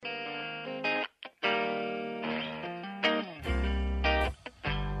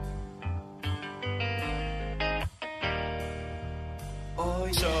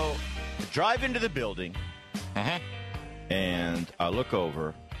drive into the building, and I look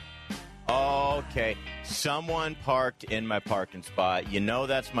over. Okay, someone parked in my parking spot. You know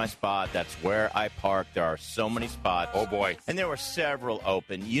that's my spot. That's where I park. There are so many spots. Oh, boy. And there were several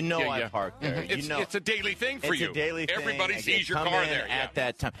open. You know I parked there. It's, you know, it's a daily thing for you. It's a daily thing. Everybody sees your car there. At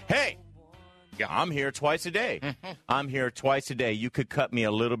that time. Hey! Yeah, I'm here twice a day. I'm here twice a day. You could cut me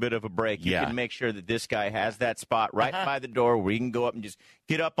a little bit of a break. You can make sure that this guy has that spot right by the door where you can go up and just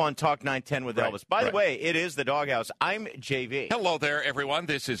get up on Talk 910 with Elvis. By the way, it is the Doghouse. I'm JV. Hello there, everyone.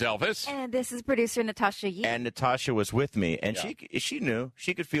 This is Elvis. And this is producer Natasha Yee. And Natasha was with me, and she knew.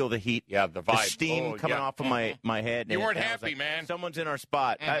 She could feel the heat, the vibe. the steam coming off of my head. You weren't happy, man. Someone's in our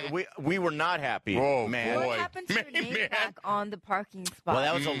spot. We were not happy, man. What happened to your name back on the parking spot? Well,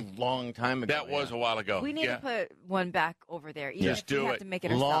 that was a long time ago. That was a while ago. We need to put one back over there. Just do have it. To make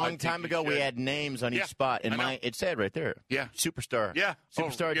it long time ago, we had names on each spot. And it said right there. Yeah. Superstar. Yeah.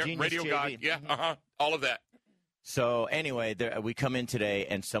 Superstar, genius, Radio JV. God. Yeah. All of that. So, anyway, we come in today,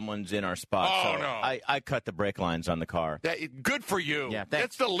 and someone's in our spot. Oh, so no. I cut the brake lines on the car. Good for you. Yeah,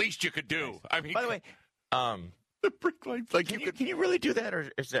 that's the least you could do. I mean, by the way, the brake lines. Can you really do that,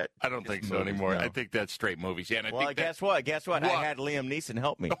 or is that? I don't think so anymore. No. I think that's straight movies. Yeah, and I think guess what? I had Liam Neeson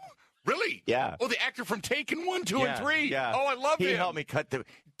help me. Really? Yeah. Oh, the actor from Taken 1, 2, and 3. Yeah. Oh, I love him. He helped me cut the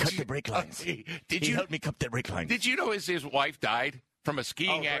brake lines. He helped me cut the brake lines. Did you know his wife died from a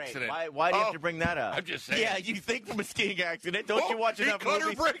skiing accident? Why do you have to bring that up? I'm just saying. Yeah, you think from a skiing accident. Don't you watch enough movies?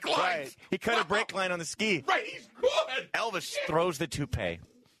 He cut her brake lines. Right. He cut a brake line on the ski. Right, he's good. Elvis throws the toupee.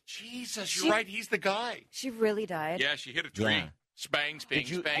 Jesus, you're right. He's the guy. She really died. Yeah, she hit a tree. Yeah. Spang, spang,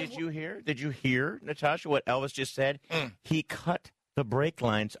 spang. Did you hear, Natasha, what Elvis just said? He cut the brake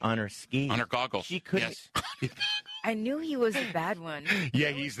lines on her ski. On her goggles. She couldn't. Yes. I knew he was a bad one. Yeah,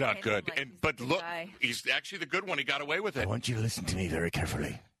 he's not good. But look, he's actually the good one. He got away with it. I want you to listen to me very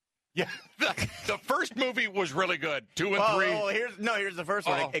carefully. Yeah, the first movie was really good. 2 and 3. Oh, here's the first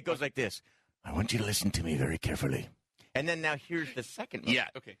one. It goes like this. I want you to listen to me very carefully. And then now here's the second one. Yeah,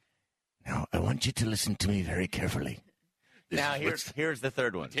 okay. Now, I want you to listen to me very carefully. Now, here's the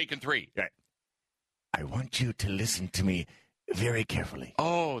third one. Taken 3. Right. I want you to listen to me very carefully.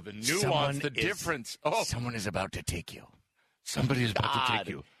 Oh, the nuance, the difference. Oh, someone is about to take you. Somebody is about to take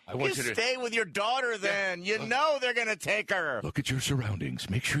you. I want you to stay with your daughter then. You know they're going to take her. Look at your surroundings.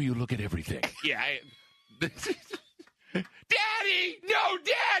 Make sure you look at everything. Yeah. Daddy! No,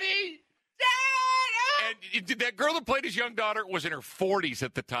 Daddy! Daddy! And that girl that played his young daughter was in her 40s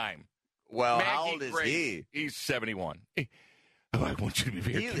at the time. Well, Maggie how old is he? He's 71. Oh, I want you to be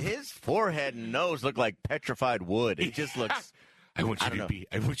very careful. His forehead and nose look like petrified wood. It just looks... I want you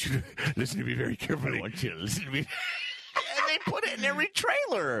to listen to me very carefully. I want you to listen to me. And they put it in every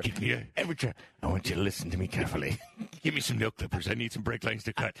trailer. I want you to listen to me carefully. Give me some nail clippers. I need some brake lines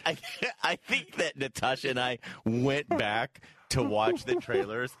to cut. I think that Natasha and I went back to watch the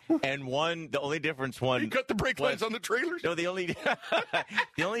trailers, and the only difference You cut the brake lines on the trailers? No, the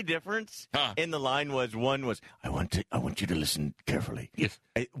only difference in the line was I want you to listen carefully. Yes.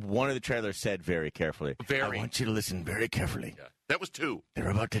 One of the trailers said very carefully. I want you to listen very carefully. Yeah. That was 2. They're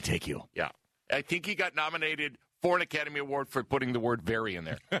about to take you. Yeah. I think he got nominated for an Academy Award for putting the word very in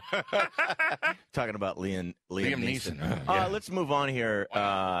there. Talking about Liam Neeson. Yeah. Let's move on here.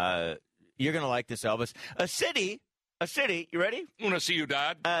 You're going to like this, Elvis. A city, you ready? I want to see you,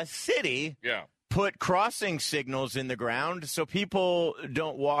 Dad. A city put crossing signals in the ground so people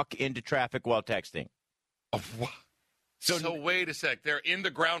don't walk into traffic while texting. Oh, what? So wait a sec. They're in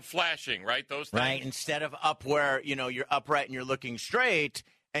the ground flashing, right? Those things? Right. Instead of up where, you're upright and you're looking straight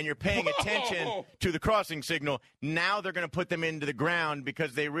and you're paying attention to the crossing signal, now they're going to put them into the ground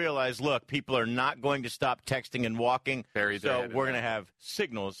because they realize, look, people are not going to stop texting and walking. So we're going to have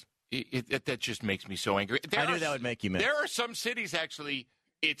signals. That just makes me so angry. I knew that would make you mad. There are some cities, actually,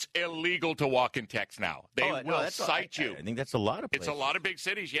 it's illegal to walk and text now. They will cite you. I think that's a lot of places. It's a lot of big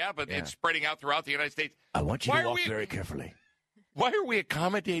cities, but it's spreading out throughout the United States. I want you to walk very carefully. Why are we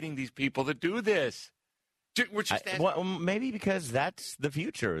accommodating these people that do this? We're just maybe because that's the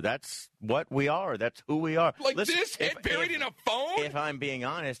future. That's what we are. That's who we are. This head buried in a phone? If I'm being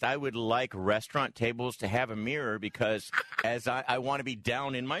honest, I would like restaurant tables to have a mirror because as I want to be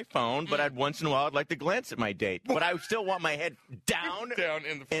down in my phone, but once in a while I'd like to glance at my date. But I still want my head down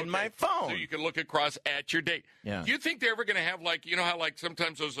in my phone. So you can look across at your date. Yeah. Do you think they're ever going to have how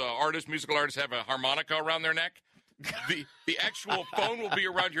sometimes those musical artists have a harmonica around their neck? The actual phone will be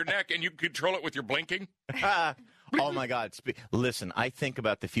around your neck, and you can control it with your blinking. Oh, my God. Listen, I think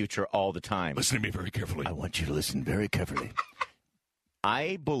about the future all the time. Listen to me very carefully. I want you to listen very carefully.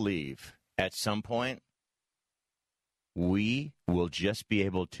 I believe at some point we will just be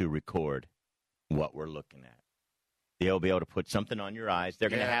able to record what we're looking at. They'll be able to put something on your eyes. They're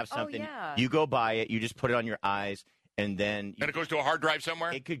going to have something. Oh, yeah. You go buy it. You just put it on your eyes, and then... And it goes to a hard drive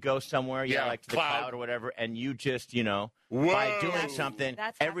somewhere? It could go somewhere, like to the cloud or whatever, and you just, by doing something...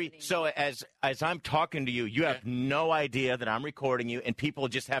 So as I'm talking to you, you have no idea that I'm recording you, and people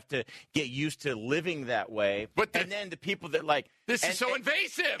just have to get used to living that way. And then the people that This is so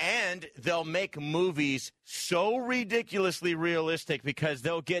invasive. And they'll make movies so ridiculously realistic because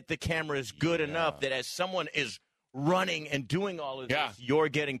they'll get the cameras good enough that as someone is running and doing all of this, you're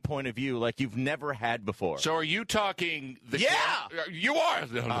getting point of view like you've never had before. So are you talking you are.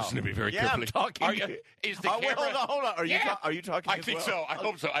 Listen to me very carefully. I'm talking. Is the camera... Hold on. Are you talking I think so. I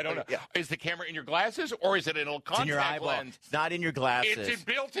hope so. I don't know. Yeah. Is the camera in your glasses or is it in a contact in your eyeball lens? It's not in your glasses. It's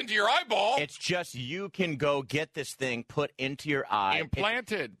built into your eyeball. It's just you can go get this thing put into your eye.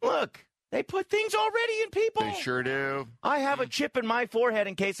 Implanted. Look. They put things already in people. They sure do. I have a chip in my forehead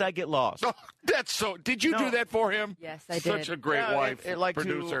in case I get lost. Oh, that's so. Did you do that for him? Yes, I did. Such a great wife,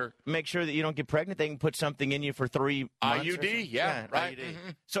 producer. To make sure that you don't get pregnant, they can put something in you for 3 months. IUD, right. IUD. Mm-hmm.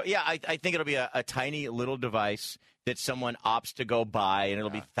 So, I think it'll be a tiny little device that someone opts to go buy, and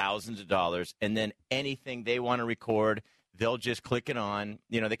it'll be thousands of dollars. And then anything they want to record, they'll just click it on.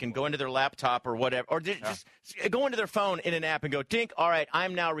 They can go into their laptop or whatever, or just go into their phone in an app and go, dink, all right,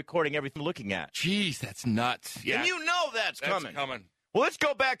 I'm now recording everything I'm looking at. Jeez, that's nuts. Yeah. And you know that's coming. Well, let's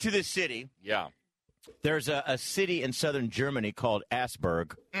go back to this city. Yeah. There's a city in southern Germany called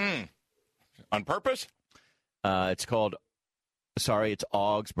Asberg. On purpose? It's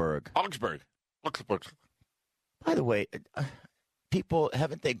Augsburg. Augsburg. By the way, people,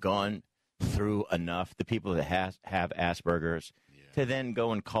 haven't they gone through enough, the people that have Asperger's, to then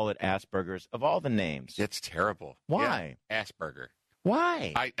go and call it Asperger's of all the names? It's terrible. Why? Yeah. Asperger.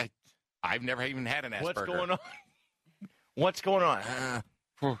 Why? I've never even had an Asperger. What's going on?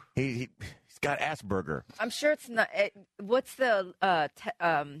 He's got Asperger. I'm sure it's not. What's the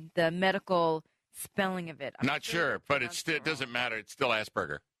medical spelling of it? I'm not sure, but it doesn't matter. It's still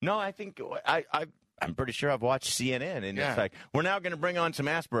Asperger. No, I think I'm pretty sure I've watched CNN, and it's like, we're now going to bring on some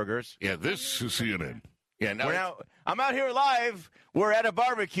Asperger's. Yeah, this is CNN. Yeah, I'm out here live. We're at a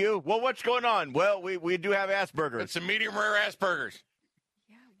barbecue. Well, what's going on? Well, we do have Asperger's. It's a medium rare Asperger's.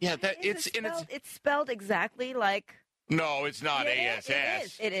 Yeah, it's spelled exactly like. No, it's not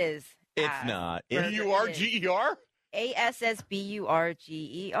ASS. It is. It's not. URGER?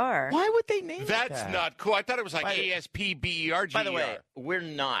 ASSBURGER. Why would they name that? That's not cool. I thought it was like ASPBERGER. By the way, we're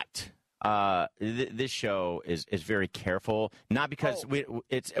not. This show is very careful, not because we're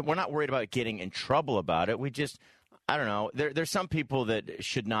not worried about getting in trouble about it. We just, I don't know. There's some people that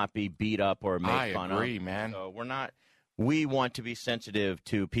should not be beat up or made fun of. I agree, man. So we're not. We want to be sensitive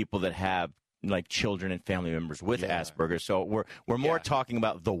to people that have like children and family members with Asperger's. So we're more talking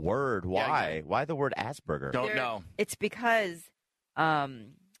about the word. Why? Yeah. Why the word Asperger? Don't know. It's because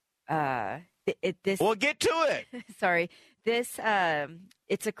this. We'll get to it. Sorry. This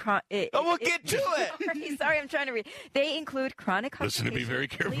it's a we'll get to it. Sorry, I'm trying to read. They include chronic constipation. Listen to me very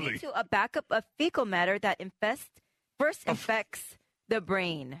carefully. Leading to a backup of fecal matter that first infects the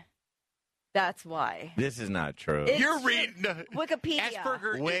brain. That's why. This is not true. You're reading Wikipedia.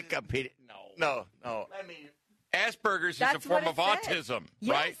 Asperger. Wikipedia. No. Asperger's is a form of autism,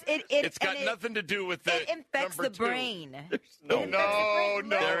 right? It's got nothing to do with the It infects the brain. No.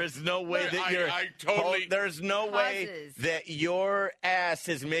 There is no way that there's no way that your ass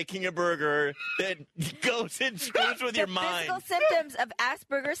is making a burger that goes and screws with your mind. The physical symptoms of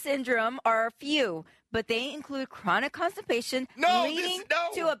Asperger's syndrome are few, but they include chronic constipation leading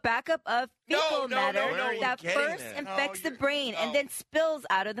to a backup of fecal matter that first infects the brain and then spills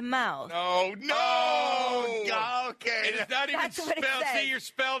out of the mouth. Okay. It is not even spelled. See, you're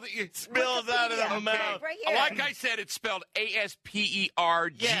spelled. It spills out of the mouth. Right here. Like I said, it's spelled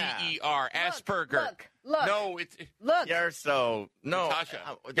ASPERGER. Asperger. Look. No, look. You're so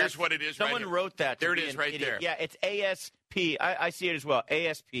Natasha. Here's what it is. Someone wrote that. There it is, right there. Yeah, it's ASP. I see it as well.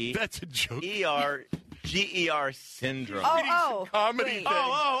 ASP. That's a joke. ERGER syndrome. Comedy thing.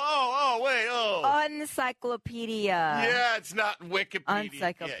 Encyclopedia. Yeah, it's not Wikipedia.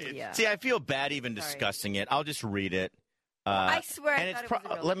 Encyclopedia. Yeah, see, I feel bad even discussing it. I'll just read it. I swear. And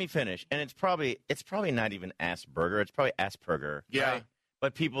let me finish. And it's probably not even Asperger. It's probably Asperger. Yeah. Right?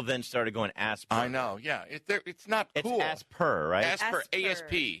 But people then started going Asperger. I know. Yeah. It's not cool. It's Asper, right?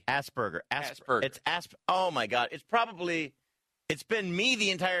 ASP. Asperger. Asperger. It's Oh my God. It's been me the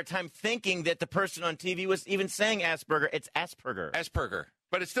entire time thinking that the person on TV was even saying Asperger. It's Asperger. Asperger.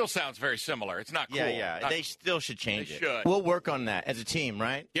 But it still sounds very similar. It's not cool. Yeah. They still should change it. Should. We'll work on that as a team,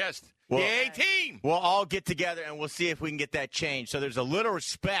 right? Yes. The A-team. We'll all get together, and we'll see if we can get that changed. So there's a little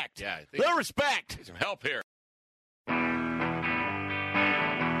respect. Yeah. Little respect. Need some help here.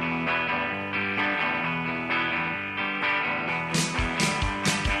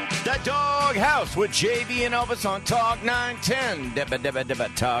 The Dog House with JV and Elvis on Talk 910.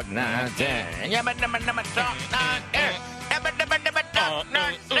 Debba, Talk 910. Yabba, dabba, Talk 910. Debba, dabba, Talk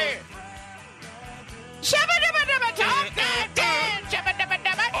 910. Shabba, dabba, Talk 910. Shabba, dabba.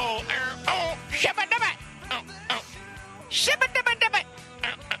 Oh. Shabba, dabba. Oh. Shabba, dabba.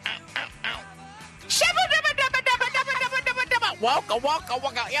 Shabba, dabba.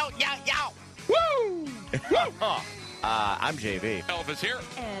 Waka. Yo. Woo. I'm JV. Elvis here.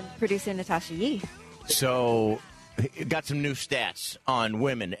 And producer Natasha Yee. So, got some new stats on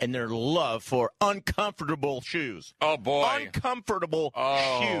women and their love for uncomfortable shoes. Oh, boy. Uncomfortable shoes.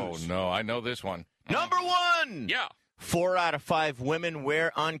 Oh, no. I know this one. Number one. Yeah. 4 out of 5 women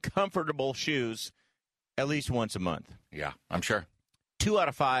wear uncomfortable shoes at least once a month. Yeah, I'm sure. 2 out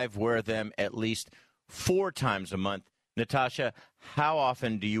of 5 wear them at least 4 times a month. Natasha, how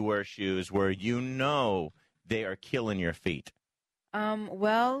often do you wear shoes where you know they are killing your feet?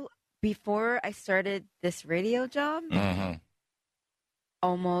 Well, before I started this radio job,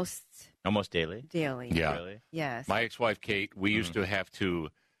 almost daily. Yeah. Really? Yes. My ex-wife, Kate, we used to have to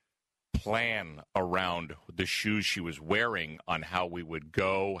plan around the shoes she was wearing on how we would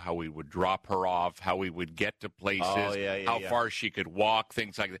go, how we would drop her off, how we would get to places, how far she could walk,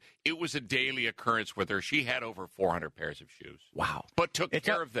 things like that. It was a daily occurrence with her. She had over 400 pairs of shoes. Wow. But took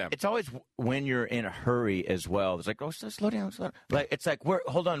care of them. It's always when you're in a hurry as well. It's like, slow down. Like, it's like, we're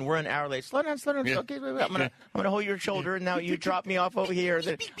an hour late. Slow down. Yeah. Okay, wait. I'm gonna hold your shoulder, and now you drop me off over here.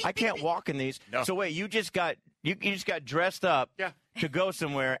 I can't walk in these. No. So wait, you just got dressed up. Yeah. To go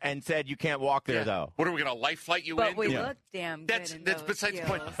somewhere and said you can't walk there, though. What are we going to life flight you but in? we look damn good. That's besides the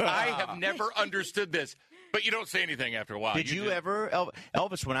point. I have never understood this. But you don't say anything after a while. Did you ever,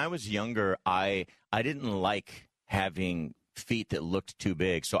 Elvis? When I was younger, I didn't like having feet that looked too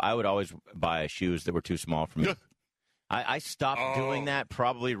big, so I would always buy shoes that were too small for me. I stopped doing that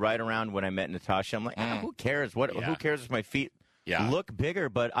probably right around when I met Natasha. I'm like, who cares? Who cares if my feet look bigger?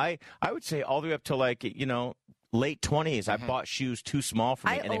 But I would say all the way up to late 20s, I bought shoes too small for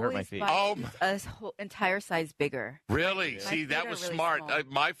me, and they hurt my feet. A whole entire size bigger. Really? See, that was really smart.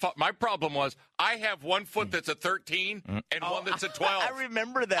 My problem was I have one foot that's a 13 and one that's a 12. I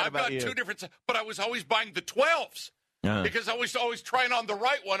remember that I've got 2 different, but I was always buying the 12s. Because I was always trying on the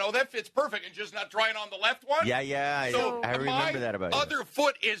right one. Oh, that fits perfect, and just not trying on the left one. Yeah. So I remember that about you. My other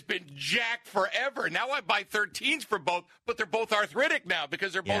foot has been jacked forever. Now I buy 13s for both, but they're both arthritic now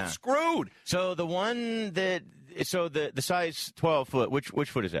because they're both screwed. So the one that, the size 12 foot, which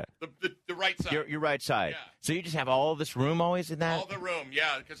foot is that? The right side. Your right side. Yeah. So you just have all this room always in that? All the room,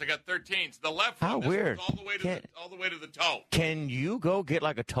 yeah, because I got 13s. The left How one, weird. All the way to the toe. Can you go get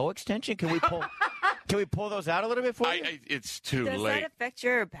like a toe extension? Can we pull? Can we pull those out a little bit for you? It's too late. Does that affect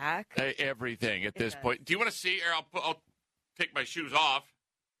your back? Everything at this point. Do you want to see? Here, I'll take my shoes off.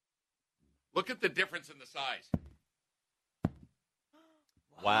 Look at the difference in the size.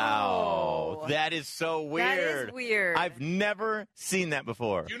 Wow. That is so weird. That is weird. I've never seen that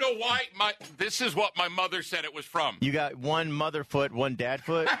before. You know why? This is what my mother said it was from. You got one mother foot, one dad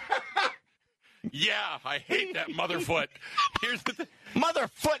foot? Yeah, I hate that mother foot. Here's the thing. Mother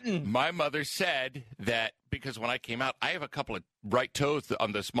footin'. My mother said that because when I came out, I have a couple of right toes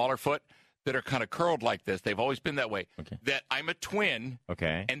on the smaller foot that are kind of curled like this. They've always been that way. Okay. That I'm a twin.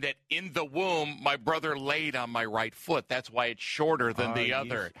 Okay. And that in the womb, my brother laid on my right foot. That's why it's shorter than the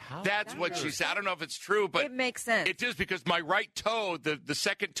other. That's what she said. I don't know if it's true, but it makes sense. It is because my right toe, the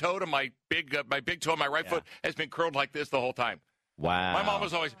second toe to my big toe on my right foot, has been curled like this the whole time. Wow. My mom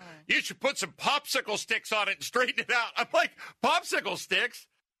was always, you should put some popsicle sticks on it and straighten it out. I'm like, popsicle sticks?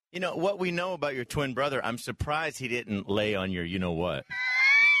 You know, what we know about your twin brother, I'm surprised he didn't lay on your you-know-what.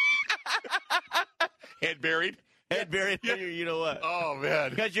 Head buried? Head buried on your you-know-what. Oh, man.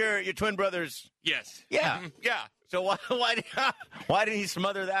 Because your twin brother's... Yes. Yeah. Yeah. So why did he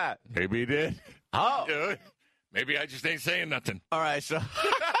smother that? Maybe he did. Oh. Maybe I just ain't saying nothing. All right, so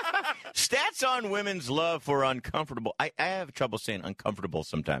stats on women's love for uncomfortable. I have trouble saying uncomfortable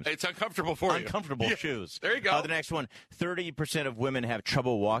sometimes. It's uncomfortable for you. Uncomfortable shoes. There you go. The next one, 30% of women have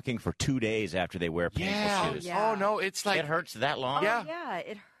trouble walking for 2 days after they wear painful shoes. Yeah. Oh, no, it's like... It hurts that long? Yeah,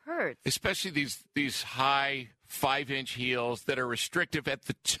 it hurts. Especially these high 5-inch heels that are restrictive at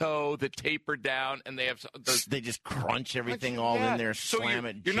the toe, that taper down, and they have they just crunch everything all in there, so slam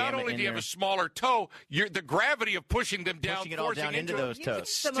it. You're not only do you have a smaller toe, the gravity of pushing them down, pushing it all down into those toes.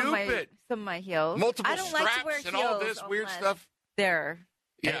 It's stupid. Some of my heels. Multiple I don't straps like to wear and all heels this weird unless stuff. They're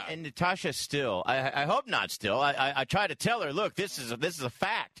Yeah. And Natasha still, I hope not still. I try to tell her, look, this is a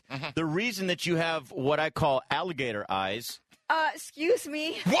fact. The reason that you have what I call alligator eyes. Excuse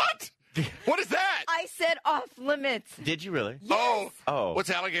me. What? What is that? I said off limits. Did you really? Yes. Oh. What's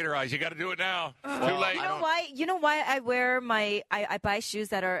alligator eyes? You got to do it now. It's too late. You know why I wear I buy shoes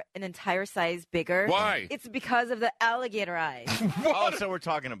that are an entire size bigger? Why? It's because of the alligator eyes. Oh, so we're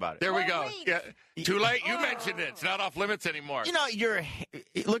talking about it. There we go. Wait. Yeah. Too late. You mentioned it. It's not off limits anymore. You know,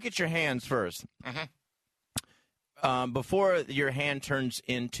 look at your hands first. Before your hand turns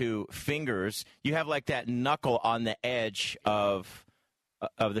into fingers, you have like that knuckle on the edge of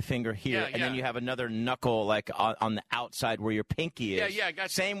the finger here, and then you have another knuckle like on the outside where your pinky is. Yeah, I got you.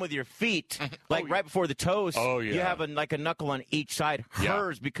 Same with your feet, like right before the toes. Oh, yeah. You have a knuckle on each side.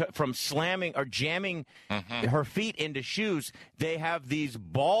 Hers, because from slamming or jamming her feet into shoes, they have these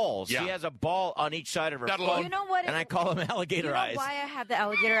balls. Yeah. She has a ball on each side of her foot. You know what? And I call them alligator eyes. You know why I have the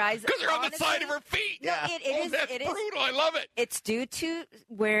alligator eyes? Because they're on the side of her feet. Yeah. That's brutal. I love it. It's due to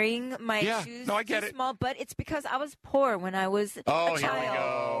wearing my shoes I get too it. small, but it's because I was poor when I was a child. Here we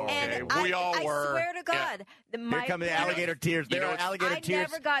go. And Okay. We all were. I swear to God. Here come the alligator tears. There are alligator tears.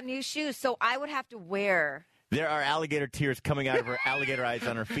 I never got new shoes, so I would have to wear. There are alligator tears coming out of her alligator eyes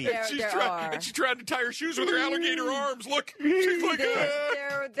on her feet. She's trying to tie her shoes with her alligator arms. Look, she's like,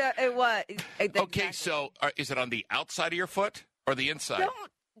 okay, so is it on the outside of your foot or the inside?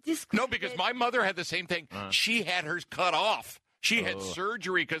 Don't describe No, because my mother had the same thing. She had hers cut off. She had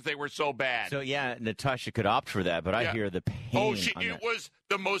surgery because they were so bad. So, yeah, Natasha could opt for that, but I hear the pain. It was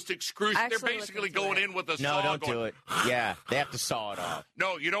the most excruciating. They're basically going in with a saw. No, don't do it. Yeah, they have to saw it off.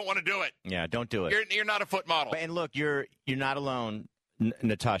 No, you don't want to do it. Yeah, don't do it. You're not a foot model. And look, you're not alone,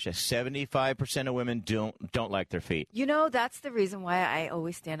 Natasha. 75% of women don't like their feet. You know, that's the reason why I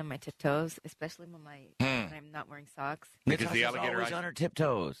always stand on my tiptoes, especially when I'm not wearing socks. Because the alligator always eyes. on her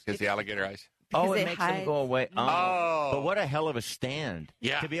tiptoes. Because the alligator eyes. Oh, Because it makes them go away. Oh. But what a hell of a stand.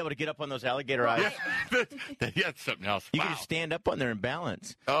 Yeah. To be able to get up on those alligator eyes. That's something else. You can just stand up on there and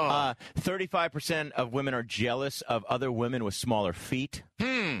balance. 35% of women are jealous of other women with smaller feet.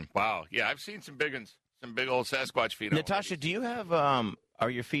 Wow. Yeah, I've seen some big ones. Some big old Sasquatch feet. Natasha, do you have are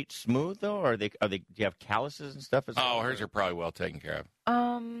your feet smooth though? Or do you have calluses and stuff as well? Oh, hers are probably well taken care of.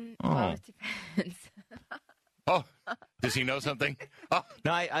 Well, it depends. Oh, does he know something? Oh.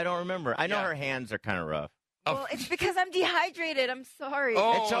 No, I don't remember. I know her hands are kind of rough. Well, it's because I'm dehydrated. I'm sorry.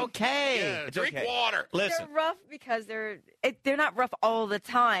 Oh, It's okay. Yeah, It's drink okay. water. Listen, They're rough because they're not rough all the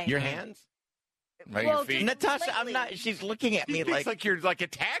time. your hands? Right, Well, your feet. Natasha, lately. I'm not. She's looking at me It's like you're like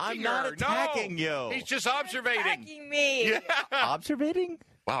attacking I'm her. not attacking No. you. He's just observating. Attacking me. Yeah. Observating?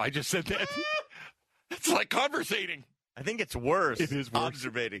 Wow, I just said that. It's like conversating. I think it's worse. It is worse.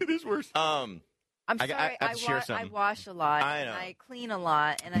 Observating. It is worse. I'm sorry. I have to share I something. wash a lot. I know. And I clean a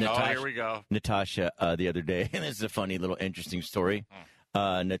lot. And Oh, I here we go. Natasha, the other day, and this is a funny little interesting story.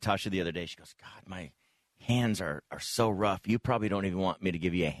 Natasha, the other day, she goes, God, my hands are so rough. You probably don't even want me to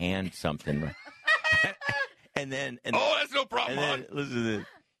give you a hand something. and then, that's no problem. And then, listen to this.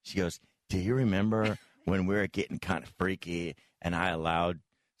 She goes, do you remember when we were getting kind of freaky and I allowed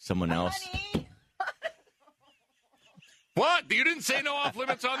someone else? Honey. What? You didn't say no off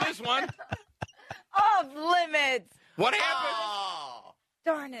limits on this one. Off limits. What happened? Oh,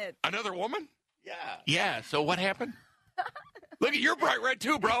 Darn it. Another woman? yeah. Yeah, so what happened? Look, you're bright red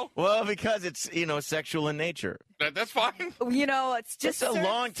too, bro. Well, because it's, sexual in nature. That's fine. You know, it's just It's a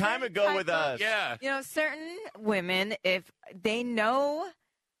long time ago with us. Yeah. You know, certain women, if they know,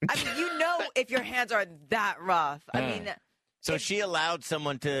 you know, if your hands are that rough. I mean, So she allowed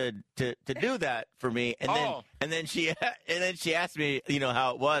someone to do that for me, and then she asked me,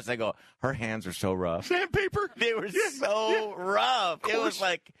 how it was. I go, her hands are so rough. Sandpaper. They were so rough. It was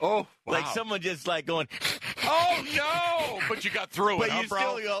like like someone just like going. Oh no! But you got through But it, you huh, bro?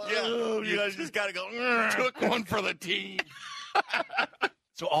 still go. Oh, you guys just gotta go. Took one for the team.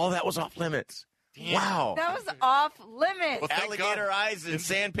 So all that was off limits. Damn. Wow. that was off limits. Well, thank Alligator God. eyes and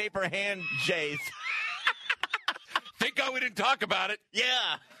sandpaper hand jays. Thank God we didn't talk about it.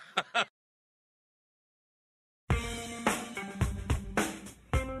 Yeah.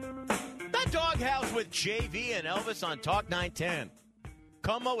 The Doghouse with JV and Elvis on Talk 910.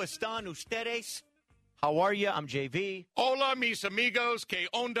 ¿Cómo están ustedes? How are you? I'm JV. Hola, mis amigos, que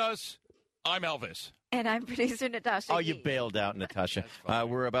ondas? I'm Elvis. And I'm producer Natasha. Oh, you bailed out, Natasha.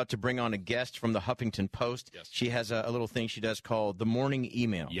 We're about to bring on a guest from the Huffington Post. Yes. She has a little thing she does called the Morning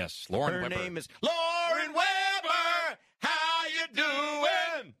Email. Yes, Lauren Her Weber. name is Lauren Weber. How you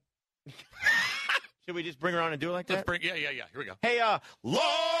doing? Should we just bring her on and do it like that? Yeah. Here we go. Hey,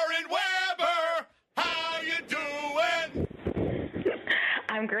 Lauren Weber, how you doing?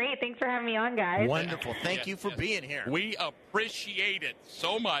 I I'm great. Thanks for having me on, guys. Wonderful. Thank you for being here. We appreciate it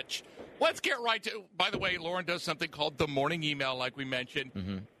so much. Let's get right to, by the way, Lauren does something called the morning email, like we mentioned.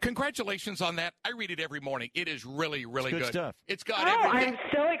 Mm-hmm. Congratulations on that. I read it every morning. It is really, really good stuff. It's got everything. I'm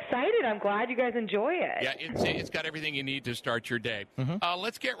so excited. I'm glad you guys enjoy it. Yeah, it's got everything you need to start your day. Mm-hmm.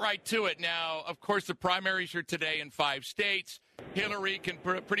 Let's get right to it. Now, of course, the primaries are today in 5 states. Hillary can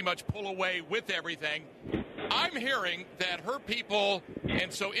pretty much pull away with everything. I'm hearing that her people,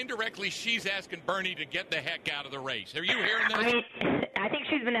 and so indirectly she's asking Bernie to get the heck out of the race. Are you hearing this? I think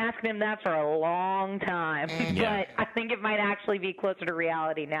she's been asking him that for a long time, but I think it might actually be closer to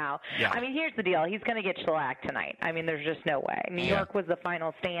reality now. Yeah. I mean, here's the deal. He's going to get shellacked tonight. I mean, there's just no way. New York was the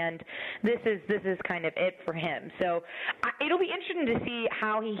final stand. This is kind of it for him. So it'll be interesting to see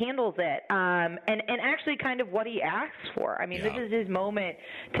how he handles it and actually kind of what he asks for. I mean, this is his moment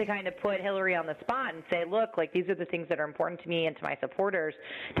to kind of put Hillary on the spot and say, look, like these are the things that are important to me and to my supporters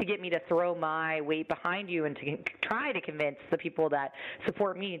to get me to throw my weight behind you and to try to convince the people that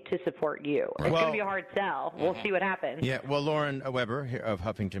support me to support you. It's going to be a hard sell. We'll see what happens. Yeah, well, Lauren Weber of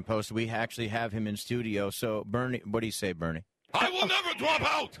Huffington Post, we actually have him in studio. So, Bernie, what do you say, Bernie? I will never drop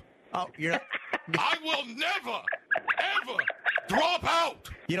out. Oh, you're not... I will never, ever drop out.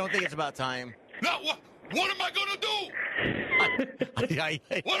 You don't think it's about time? No, what am I going to do?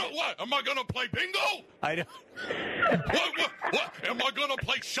 What? Am I going to play bingo? I don't. What? Am I going to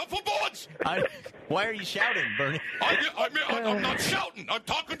play shuffleboards? Why are you shouting, Bernie? I'm not shouting. I'm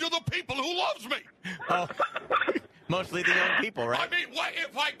talking to the people who loves me. Oh, mostly the young people, right? I mean,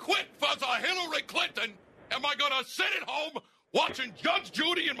 if I quit for Hillary Clinton, am I going to sit at home watching Judge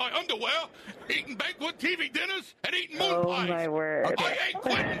Judy in my underwear, eating banquet TV dinners, and eating moon pies? Oh, my word. Okay. I ain't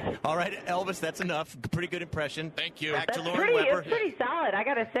quitting. All right, Elvis, that's enough. Pretty good impression. Thank you. Back to Lauren Weber. It's pretty solid. I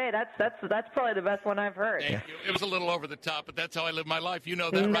got to say, that's probably the best one I've heard. Thank you. It was a little over the top, but that's how I live my life. You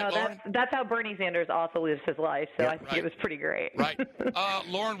know that, right, Lauren? That's how Bernie Sanders also lives his life, so I think it was pretty great. Right.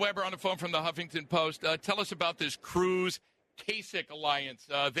 Lauren Weber on the phone from the Huffington Post. Tell us about this Cruz Kasich alliance,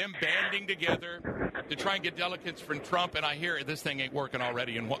 them banding together to try and get delegates from Trump, and I hear this thing ain't working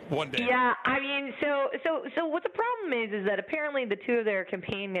already in one day. Yeah, I mean, so what the problem is that apparently the two of their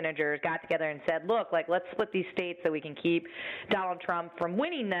campaign managers got together and said, look, like, let's split these states so we can keep Donald Trump from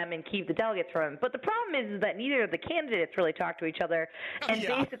winning them and keep the delegates from him. But the problem is that neither of the candidates really talked to each other, and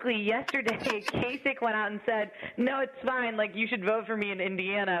basically yesterday Kasich went out and said, no, it's fine, like, you should vote for me in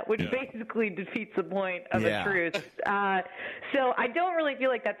Indiana, which basically defeats the point of a truce. So I don't really feel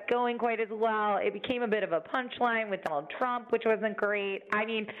like that's going quite as well. It became a bit of a punchline with Donald Trump, which wasn't great. I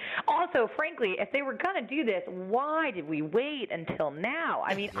mean, also, frankly, if they were going to do this, why did we wait until now?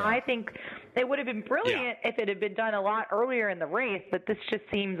 I mean, I think it would have been brilliant if it had been done a lot earlier in the race, but this just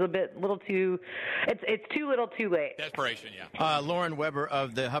seems little too – it's too little too late. Desperation, Lauren Weber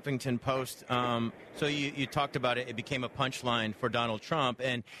of the Huffington Post, so you talked about it. It became a punchline for Donald Trump,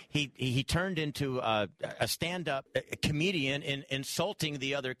 and he turned into a stand-up comedian in insulting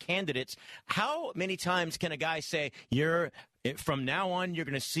the other candidates. How many times can a guy say, from now on, you're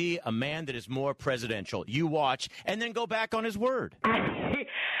going to see a man that is more presidential? You watch, and then go back on his word.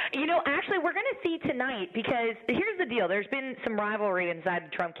 You know, actually, we're going to see tonight because here's the deal. There's been some rivalry inside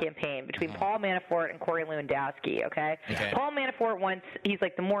the Trump campaign between Paul Manafort and Corey Lewandowski, okay? Paul Manafort he's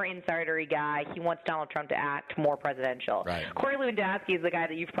like the more insidery guy. He wants Donald Trump to act more presidential. Right. Corey Lewandowski is the guy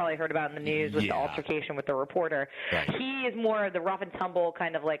that you've probably heard about in the news with the altercation with the reporter. Right. He is more of the rough and tumble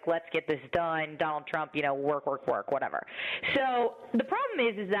kind of like, let's get this done. Donald Trump, work, whatever. So the problem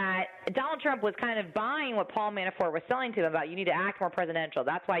is that Donald Trump was kind of buying what Paul Manafort was selling to him about you need to act more presidential.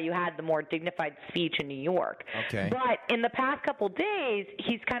 That's why you had the more dignified speech in New York. Okay. But in the past couple days,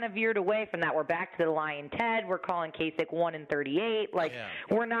 he's kind of veered away from that. We're back to the Lion Ted. We're calling Kasich 1 in 38. Like,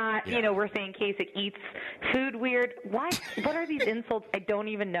 we're not, we're saying Kasich eats food weird. What are these insults? I don't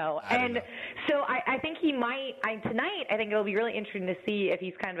even know. So I think he might, tonight, I think it'll be really interesting to see if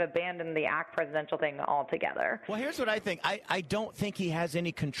he's kind of abandoned the act presidential thing altogether. Well, here's what I think. I don't think he has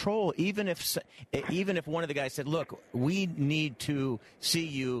any control, even if one of the guys said, look, we need to see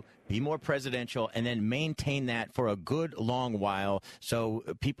you be more presidential and then maintain that for a good long while so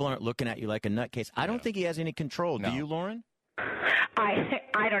people aren't looking at you like a nutcase. I don't think he has any control. No. Do you, Lauren?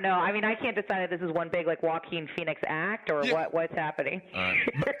 I don't know. I mean, I can't decide if this is one big like Joaquin Phoenix act or what's happening.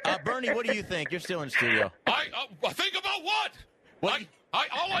 Bernie, what do you think? You're still in studio. I think about what?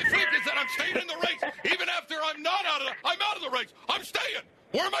 All I think is that I'm staying in the race, even after I'm out of the race. I'm staying.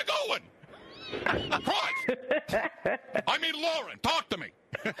 Where am I going? Christ. I mean, Lauren, talk to me.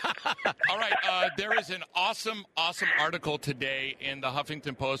 All right. There is an awesome article today in the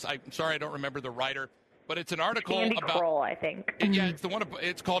Huffington Post. I'm sorry I don't remember the writer, but it's an article Andy about Kroll, I think. Yeah, it's the one.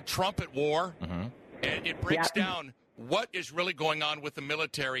 It's called Trump at War, and it breaks down what is really going on with the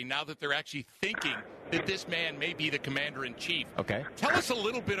military now that they're actually thinking that this man may be the commander-in-chief. Okay. Tell us a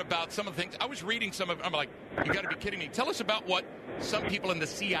little bit about some of the things. I was reading some of I'm like, you got to be kidding me. Tell us about what some people in the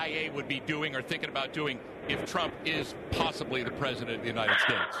CIA would be doing or thinking about doing if Trump is possibly the president of the United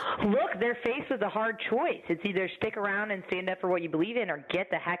States. Look, they're faced with a hard choice. It's either stick around and stand up for what you believe in or get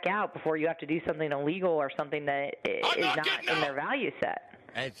the heck out before you have to do something illegal or something that is not in their value set.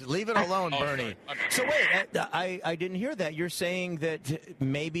 Leave it alone, Bernie. So wait, I didn't hear that. You're saying that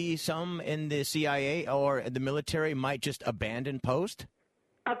maybe some in the CIA or the military might just abandon post?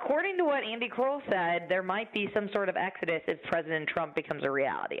 According to what Andy Kroll said, there might be some sort of exodus if President Trump becomes a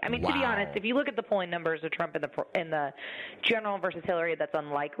reality. I mean, to be honest, if you look at the polling numbers of Trump in the general versus Hillary, that's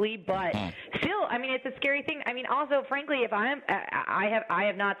unlikely. But still, I mean, it's a scary thing. I mean, also, frankly, if I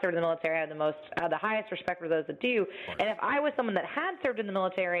have not served in the military, I have the highest respect for those that do. And if I was someone that had served in the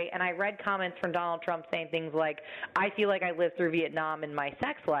military and I read comments from Donald Trump saying things like, "I feel like I lived through Vietnam in my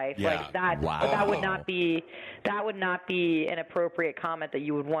sex life," like that would not be an appropriate comment that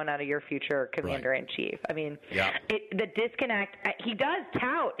you would want out of your future commander-in-chief. I mean, the disconnect, he does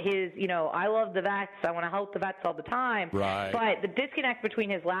tout his, I love the vets, I want to help the vets all the time, but the disconnect between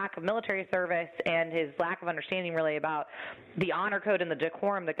his lack of military service and his lack of understanding really about the honor code and the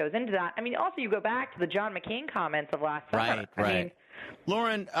decorum that goes into that. I mean, also you go back to the John McCain comments of last summer. I mean,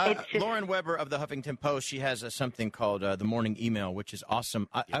 Lauren Weber of the Huffington Post, she has something called the Morning Email, which is awesome.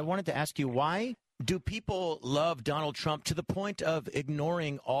 I wanted to ask you, why do people love Donald Trump to the point of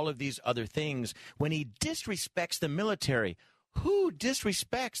ignoring all of these other things when he disrespects the military? Who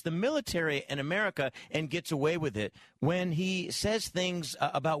disrespects the military in America and gets away with it when he says things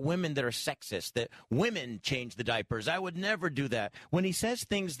about women that are sexist, that women change the diapers? I would never do that. When he says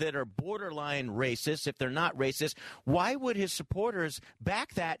things that are borderline racist, if they're not racist, why would his supporters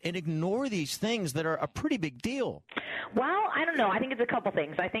back that and ignore these things that are a pretty big deal? Well, I don't know. I think it's a couple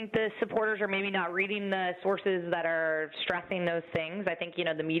things. I think the supporters are maybe not reading the sources that are stressing those things. I think,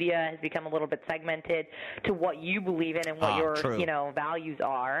 the media has become a little bit segmented to what you believe in and what your values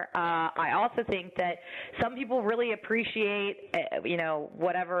are. I also think that some people really appreciate,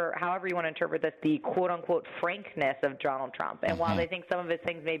 however you want to interpret this, the quote-unquote frankness of Donald Trump. And while they think some of his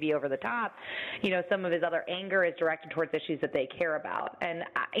things may be over the top, some of his other anger is directed towards issues that they care about. And,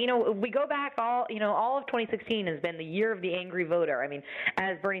 we go back all of 2016 has been the year of the angry voter. I mean,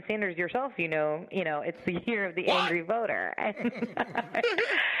 as Bernie Sanders yourself, it's the year of the angry voter. And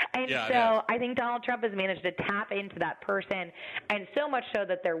I think Donald Trump has managed to tap into that person, and so much so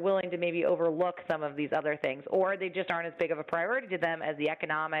that they're willing to maybe overlook some of these other things, or they just aren't as big of a priority to them as the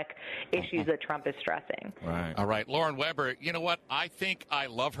economic issues that Trump is stressing. Right. All right. Lauren Weber, you know what? I think I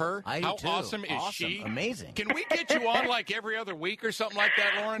love her. How awesome is she? Amazing. Can we get you on like every other week or something like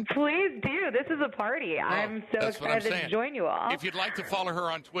that, Lauren? Please do. This is a party. I'm so excited to join you all. If you'd like to follow her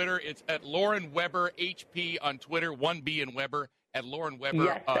on Twitter, it's at Lauren Weber HP on Twitter, 1B in Weber, at Lauren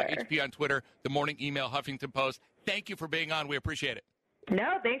Weber HP on Twitter, the Morning Email, Huffington Post. Thank you for being on. We appreciate it.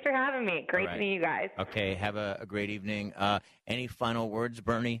 No, thanks for having me. Great to meet you guys. Okay, have a great evening. Any final words,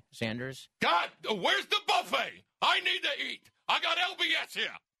 Bernie Sanders? God, where's the buffet? I need to eat. I got LBS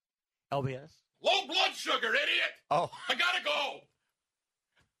here. LBS? Low blood sugar, idiot. Oh. I gotta go.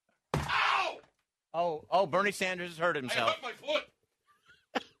 Ow! Oh, Bernie Sanders has hurt himself. I hurt my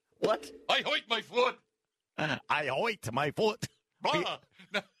foot. What? I hurt my foot. I hurt my foot.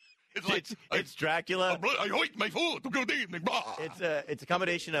 It's Dracula. I hurt my foot. Good evening. It's a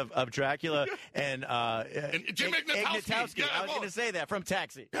combination of Dracula and Jim Ignatowski. Yeah, I was going to say that from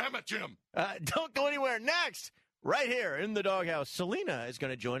Taxi. Damn it, Jim. Don't go anywhere. Next, right here in the doghouse, Selena is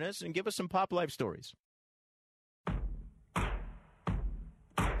going to join us and give us some pop life stories.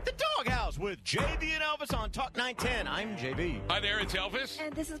 The Doghouse with JB and Elvis on Talk 910. I'm JB. Hi there, it's Elvis.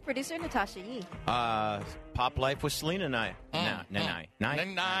 And this is producer Natasha Yee. Pop life with Selena and I.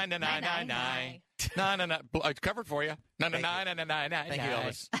 It's covered for you. Thank you,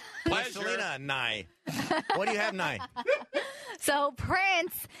 Elvis. Pleasure. Selena and I. What do you have, Nye? So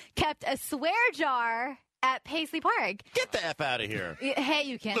Prince kept a swear jar at Paisley Park. Get the F out of here. Hey,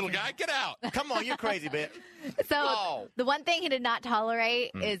 you can't. Little guy, get out. Come on, you're crazy, bitch. So the one thing he did not tolerate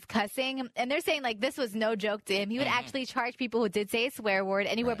is cussing. And they're saying, this was no joke to him. He would actually charge people who did say a swear word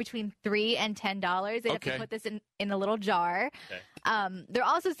anywhere between $3 and $10. They'd have to put this in a little jar. Okay. They're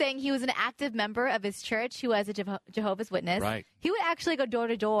also saying he was an active member of his church who was a Jehovah's Witness. Right. He would actually go door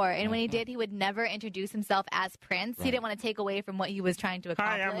to door. And when he did, he would never introduce himself as Prince. Right. He didn't want to take away from what he was trying to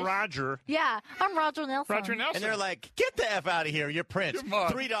accomplish. Hi, I'm Roger. Yeah, I'm Roger Nelson. Roger Nelson. And they're like, get the F out of here. You're Prince.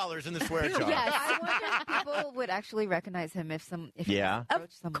 $3 in the swear jar. Yes. I wonder if people would actually recognize him if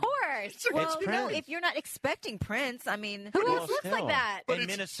of course. Well, no, if you're not expecting Prince, I mean, who else looks like that? But in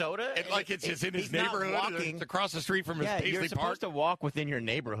Minnesota? It's just in his neighborhood. It's across the street from his Paisley Park. You're supposed to walk within your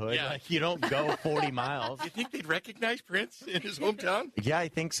neighborhood. Yeah. Like, you don't go 40 miles. You think they'd recognize Prince in his hometown? Yeah, I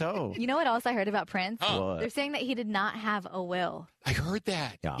think so. You know what else I heard about Prince? Huh. They're saying that he did not have a will. I heard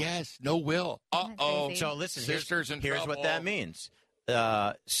that. Yeah. Yes, no will. Uh-oh. So listen, here's what that means.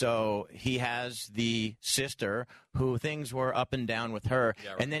 So he has the sister who things were up and down with her.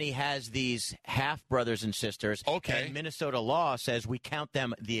 Yeah, right. And then he has these half brothers and sisters. Okay. And Minnesota law says we count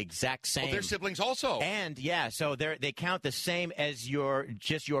them the exact same. Oh, they're siblings also. And so they count the same as your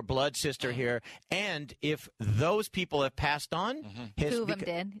blood sister here. And if those people have passed on, two of them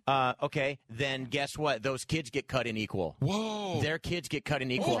did. Okay, then guess what? Those kids get cut in equal. Whoa. Their kids get cut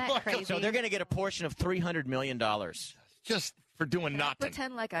in equal. Isn't that crazy? So they're going to get a portion of $300 million. Just for doing nothing.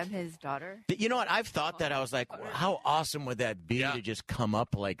 Pretend like I'm his daughter. You know what? I've thought that. I was like, how awesome would that be to just come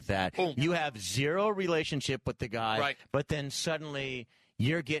up like that? Boom. You have zero relationship with the guy, but then suddenly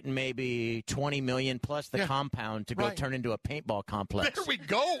you're getting maybe $20 million plus the compound to go turn into a paintball complex. There we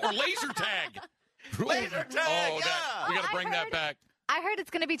go. Or laser tag. Laser tag, we got to bring that back. I heard it's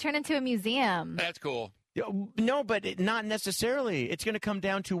going to be turned into a museum. That's cool. No, but not necessarily. It's going to come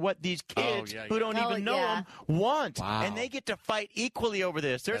down to what these kids who don't even know him want. Wow. And they get to fight equally over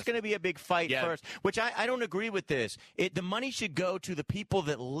this. There's going to be a big fight first, which I don't agree with this. The money should go to the people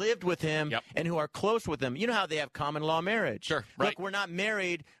that lived with him and who are close with him. You know how they have common law marriage. Sure, right. Look, we're not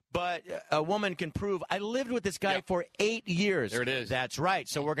married, but a woman can prove, I lived with this guy for 8 years. There it is. That's right.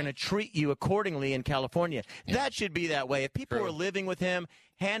 So we're going to treat you accordingly in California. That should be that way. If people were living with him,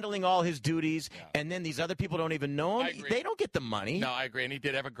 handling all his duduties, and then these other people don't even know him, they don't get the money. No, I agree. And he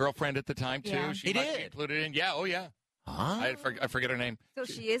did have a girlfriend at the time, too. Yeah. She might be included in. Yeah, oh, yeah. Huh? I forget her name. So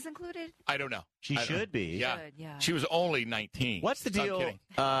she is included? I don't know. She should be. Yeah. Should, yeah. She was only 19. What's the deal? I'm kidding.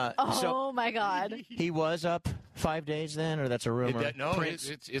 Oh, my God. He was up 5 days then, or that's a rumor?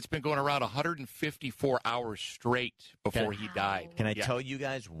 It's been going around 154 hours straight before he died. Can I tell you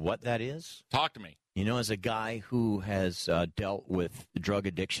guys what that is? Talk to me. You know, as a guy who has dealt with drug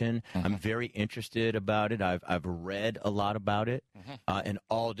addiction, I'm very interested about it. I've read a lot about it and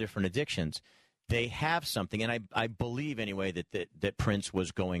all different addictions. They have something, and I believe anyway that Prince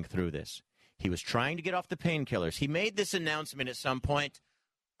was going through this. He was trying to get off the painkillers. He made this announcement at some point.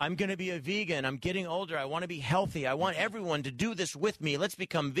 I'm going to be a vegan. I'm getting older. I want to be healthy. I want everyone to do this with me. Let's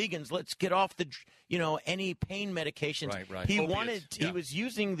become vegans. Let's get off the, any pain medications. Right. He was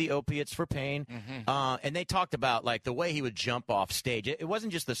using the opiates for pain. And they talked about like the way he would jump off stage. It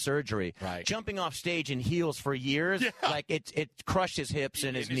wasn't just the surgery. Right. Jumping off stage in heels for years. Yeah. Like it crushed his hips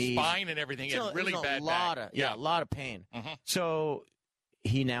and his knees. Spine and everything. He had really bad back. A lot of pain. So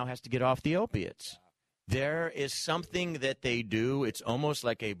he now has to get off the opiates. There is something that they do. It's almost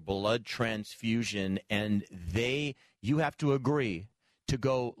like a blood transfusion, and you have to agree to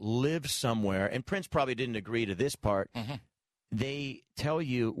go live somewhere. And Prince probably didn't agree to this part. They tell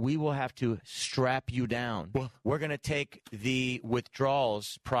you, we will have to strap you down. We're going to take the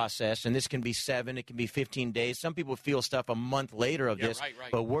withdrawals process, and this can be 7, it can be 15 days. Some people feel stuff a month later of this,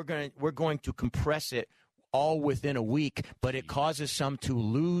 but we're going to compress it all within a week, but it causes some to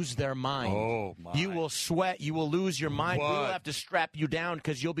lose their mind. Oh, my. You will sweat. You will lose your mind. What? We'll have to strap you down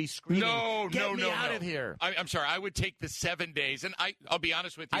because you'll be screaming, Get me out of here. I'm sorry. I would take the 7 days, and I'll be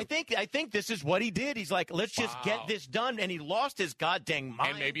honest with you. I think this is what he did. He's like, let's just get this done, and he lost his goddamn mind.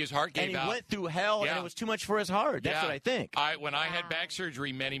 And maybe his heart gave out. And he went through hell, and it was too much for his heart. That's what I think. When I had back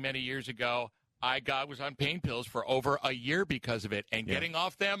surgery many, many years ago, I was on pain pills for over a year because of it, and getting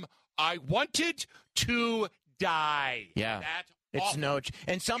off them, I wanted to die. Yeah. That's awful.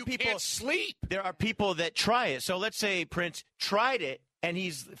 And some people can't sleep. There are people that try it. So let's say Prince tried it and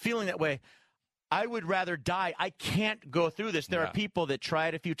he's feeling that way. I would rather die. I can't go through this. There are people that try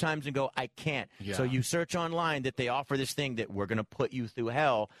it a few times and go, I can't. Yeah. So you search online that they offer this thing that we're going to put you through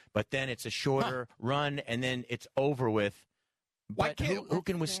hell, but then it's a shorter run and then it's over with. Who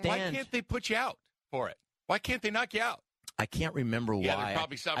can withstand? Why can't they put you out for it? Why can't they knock you out? I can't remember why. There's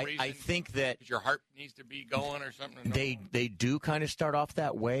probably some reason. I think that your heart needs to be going or something. They do kind of start off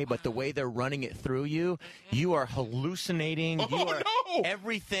that way, but the way they're running it through you, you are hallucinating.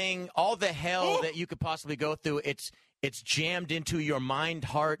 Everything, all the hell that you could possibly go through. It's jammed into your mind,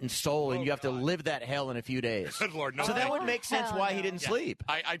 heart, and soul, and you have to live that hell in a few days. Good Lord, no. So that would make sense why he didn't sleep.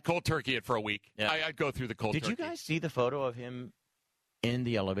 I'd cold turkey it for a week. Yeah. I'd go through the cold turkey. Did you guys see the photo of him in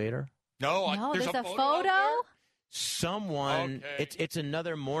the elevator? No, there's a photo? Someone, Okay. it's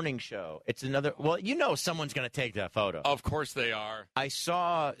another morning show. It's another, someone's going to take that photo. Of course they are. I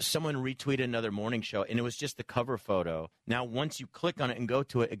saw someone retweet another morning show, and it was just the cover photo. Now, once you click on it and go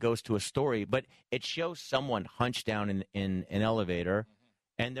to it, it goes to a story, but it shows someone hunched down in an elevator,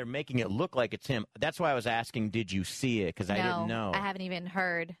 and they're making it look like it's him. That's why I was asking, did you see it? Because I didn't know. I haven't even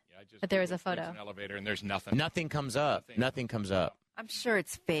heard that there was a photo. An elevator, and there's nothing. Nothing comes up. Nothing comes up. I'm sure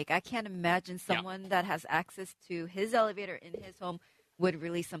it's fake. I can't imagine someone that has access to his elevator in his home would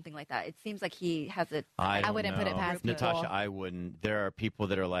release something like that. It seems like he has it. I wouldn't put it past people. Natasha, I wouldn't. There are people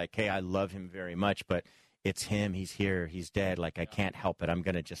that are like, hey, I love him very much, but it's him. He's here. He's dead. Like, I can't help it. I'm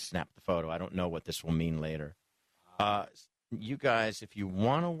going to just snap the photo. I don't know what this will mean later. You guys, if you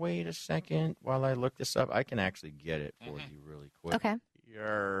want to wait a second while I look this up, I can actually get it for you really quick. Okay.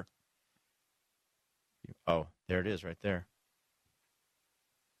 Oh, there it is right there.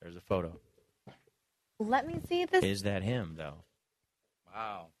 There's a photo. Let me see this. Is that him, though?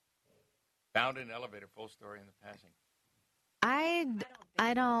 Wow. Found in an elevator, full story in the passing. I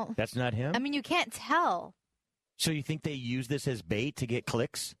don't. That's not him? I mean, you can't tell. So you think they use this as bait to get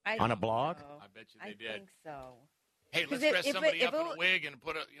clicks on a blog? I bet you they did. I think so. Hey, let's dress somebody up in a wig and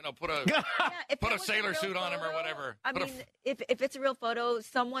put a sailor suit on him or whatever. I mean, if it's a real photo,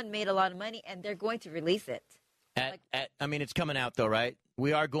 someone made a lot of money, and they're going to release it. I mean, it's coming out, though, right?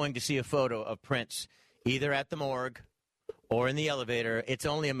 We are going to see a photo of Prince either at the morgue or in the elevator. It's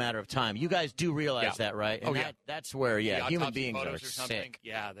only a matter of time. You guys do realize that, right? And that's where, human beings are sick.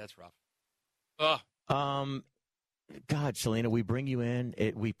 Yeah, that's rough. God, Selena, we bring you in.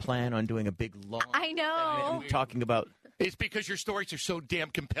 We plan on doing a big, long... I know. Talking about... It's because your stories are so damn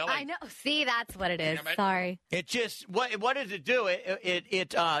compelling. I know. See, that's what it is. Sorry. It just... What does it do?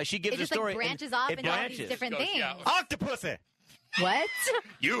 She gives a story... It just branches off into all these different things. Yeah. Octopussy! What?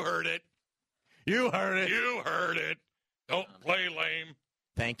 You heard it. You heard it. You heard it. Don't play lame.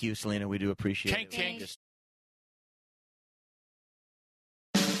 Thank you, Selena. We do appreciate it. Thanks.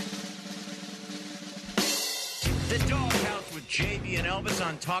 The Doghouse with JV and Elvis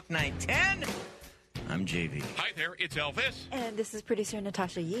on Talk 910. I'm JV. Hi there, it's Elvis. And this is producer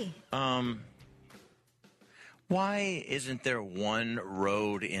Natasha Yee. Why isn't there one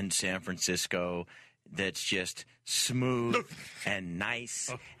road in San Francisco that's just smooth and nice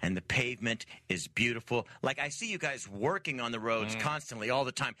and the pavement is beautiful? Like, I see you guys working on the roads constantly all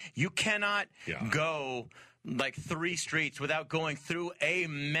the time. You cannot go like 3 streets without going through a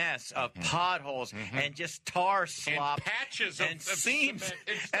mess of potholes and just tar slop and patches and of seams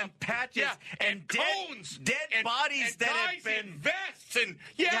and patches and cones, dead bodies and that guys have been in vests and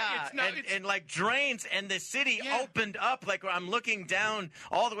and like drains, and the city opened up. Like, I'm looking down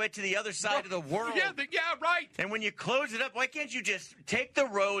all the way to the other side of the world. Right. And when you close it up, why can't you just take the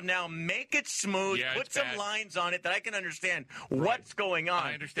road now, make it smooth, put some lines on it that I can understand what's going on?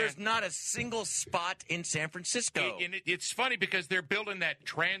 I understand. There's not a single spot in San Francisco. It's funny because they're building that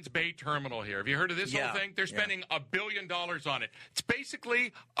Trans-Bay Terminal here. Have you heard of this whole thing? They're spending $1 billion on it. It's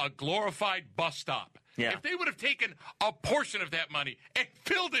basically a glorified bus stop. Yeah. If they would have taken a portion of that money and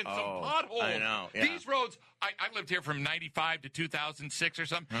filled in some potholes. I know. Yeah. These roads, I lived here from 95 to 2006 or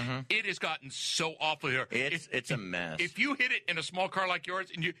something. It has gotten so awful here. It's a mess. If you hit it in a small car like yours,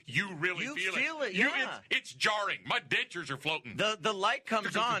 and you really feel it. It's jarring. My dentures are floating. The light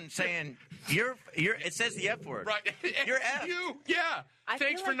comes on saying, it says the F word. Right. You're F.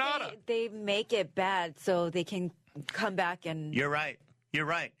 Thanks for nada. They make it bad so they can come back and... You're right.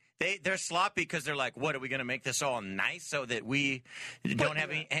 They're sloppy because they're like, what, are we going to make this all nice so that we don't have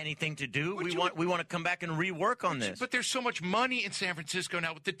anything to do? We want to come back and rework on this. But there's so much money in San Francisco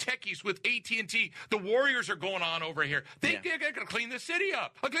now with the techies, with AT&T. The Warriors are going on over here. They're going to clean the city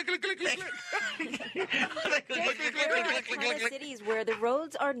up. There are cities where the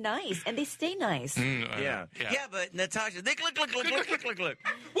roads are nice and they stay nice. Yeah, but Natasha, look.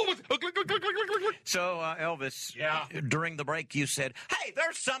 What was it? So, Elvis, during the break you said, hey,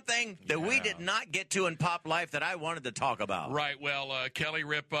 there's something that we did not get to in pop life that I wanted to talk about. Right. Well, Kelly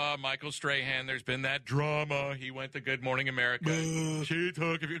Ripa, Michael Strahan, there's been that drama. He went to Good Morning America. She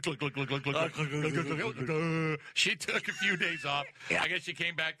took a few days off. I guess she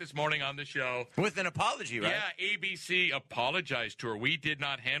came back this morning on the show. With an apology, right? Yeah, ABC apologized to her. We did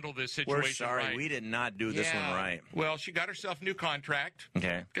not handle this situation We're sorry. right. We did not do this one right. Well, she got herself a new contract.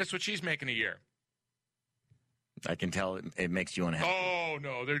 Okay. Guess what she's making a year? I can tell it makes you unhappy. Oh,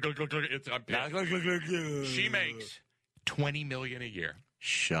 no. She makes $20 million a year.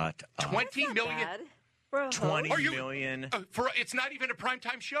 Shut up. $20 million. $20 million. It's not even a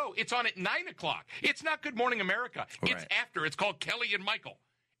primetime show. It's on at 9 o'clock. It's not Good Morning America. It's after. It's called Kelly and Michael.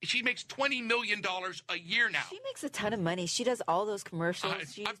 She makes $20 million a year now. She makes a ton of money. She does all those commercials.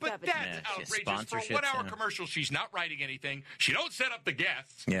 But that's outrageous. For a 1-hour commercial, she's not writing anything. She don't set up the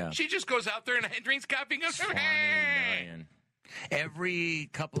guests. Yeah. She just goes out there and drinks coffee and goes, $20 million. Every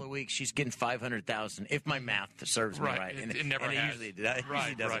couple of weeks, she's getting $500,000. If my math serves me right, it never has. Usually doesn't.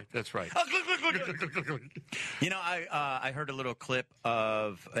 Right. That's right. You know, I heard a little clip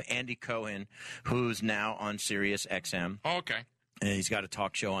of Andy Cohen, who's now on Sirius XM. Okay. And he's got a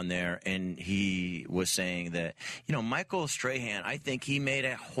talk show on there, and he was saying that, you know, Michael Strahan, I think he made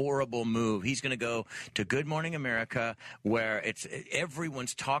a horrible move. He's going to go to Good Morning America, where it's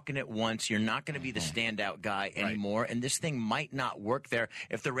everyone's talking at once. You're not going to be the standout guy anymore, and this thing might not work there.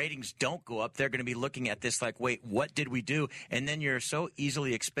 If the ratings don't go up, they're going to be looking at this like, wait, what did we do? And then you're so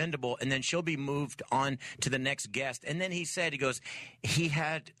easily expendable, and then she'll be moved on to the next guest. And then he said, he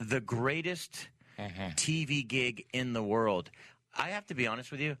had the greatest TV gig in the world. I have to be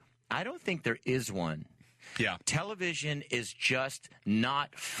honest with you. I don't think there is one. Yeah. Television is just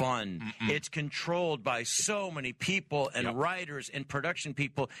not fun. It's controlled by so many people and writers and production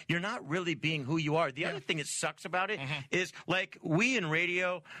people. You're not really being who you are. The other thing that sucks about it is, like, we in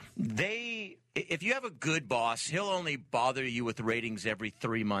radio, if you have a good boss, he'll only bother you with ratings every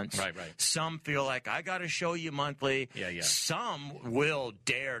 3 months. Right. Some feel like, I got to show you monthly. Yeah. Some will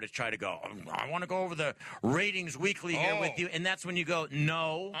dare to try to go, I want to go over the ratings weekly here with you. And that's when you go,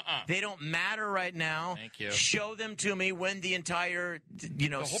 no, they don't matter right now. Thank you. Show them to me when the entire, the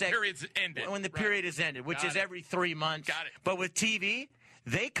whole period's ended. When the period is ended, which is every 3 months. Got it. But with TV,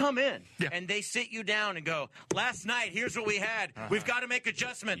 they come in and they sit you down and go, last night, here's what we had. We've got to make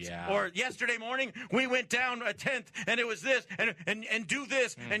adjustments. Yeah. Or yesterday morning, we went down a tenth and it was this and do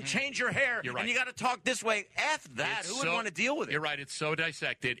this and change your hair. You're right. And you got to talk this way. F that. Who would want to deal with it? You're right. It's so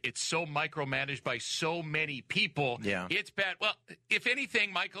dissected. It's so micromanaged by so many people. Yeah. It's bad. Well, if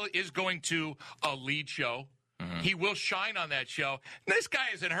anything, Michael is going to a lead show. He will shine on that show. This guy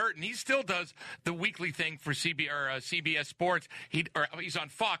isn't hurting. He still does the weekly thing for CBS Sports. He's on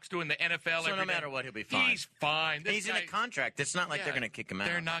Fox doing the NFL. So no matter what, he'll be fine. He's fine. He's in a contract. It's not like they're going to kick him out.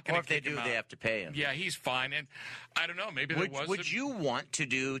 They're not going to kick him out. Or if they do, they have to pay him. Yeah, he's fine. And I don't know. Maybe Would you want to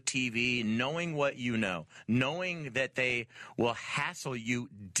do TV knowing what you know, knowing that they will hassle you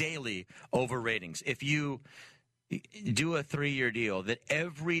daily over ratings? If you do a 3-year deal that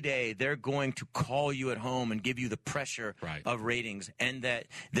every day they're going to call you at home and give you the pressure of ratings, and that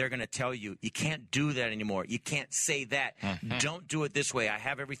they're going to tell you can't do that anymore. You can't say that. Don't do it this way. I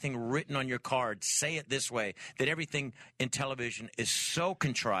have everything written on your card. Say it this way. That everything in television is so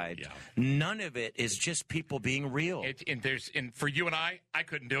contrived. None of it is just people being real. And for you and I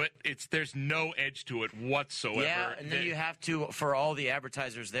couldn't do it. There's no edge to it whatsoever. Yeah, and then you have to, for all the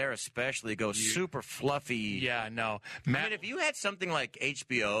advertisers there especially, go super fluffy. Yeah, no. I mean, if you had something like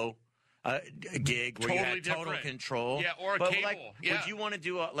HBO gig where you had total control. Yeah, or a cable. Would you want to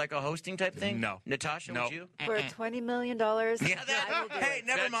do a hosting type thing? No. Natasha, would you? For $20 million? Hey,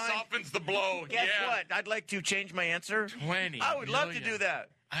 never mind. That softens the blow. Guess what? I'd like to change my answer. 20 I would love to do that.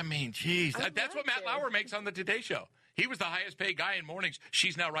 I mean, geez. That's what Matt Lauer makes on the Today Show. He was the highest paid guy in mornings.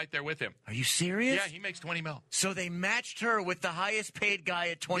 She's now right there with him. Are you serious? Yeah, he makes $20 million. So they matched her with the highest paid guy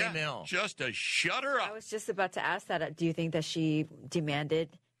at $20 million. Just to shut her up. I was just about to ask that. Do you think that she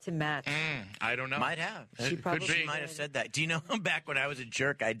demanded to match? I don't know. Might have. She probably might have said that. Do you know, back when I was a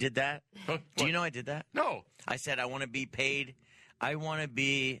jerk, I did that? Do you know I did that? No. I said I want to be paid. I want to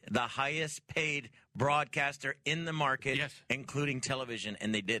be the highest paid broadcaster in the market, including television,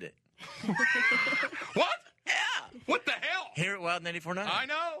 and they did it. What? Yeah. What the hell? Here at Wild 94.9. I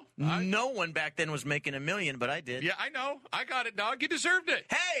know. No one back then was making $1 million, but I did. Yeah, I know. I got it, dog. You deserved it.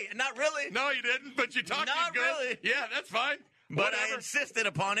 Hey, not really. No, you didn't, but you talked Not good. really. Yeah, that's fine. But I insisted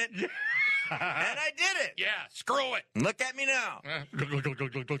upon it, and I did it. Yeah, screw it. Look at me now. Look. Look.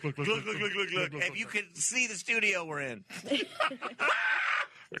 If you could see the studio we're in.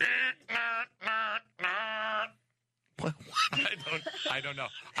 I don't know.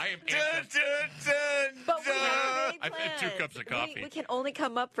 I am But we have I've had 2 cups of coffee. We can only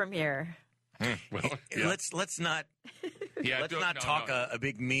come up from here. Well, yeah. Let's not talk a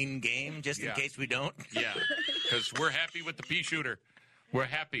big mean game just in case we don't. Yeah, because we're happy with the pea shooter. We're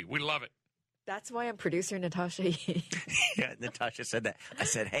happy. We love it. That's why I'm producer Natasha. Yeah, Natasha said that. I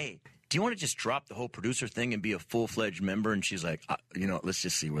said, hey, do you want to just drop the whole producer thing and be a full-fledged member? And she's like, let's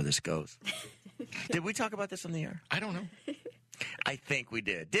just see where this goes. Did we talk about this on the air? I don't know. I think we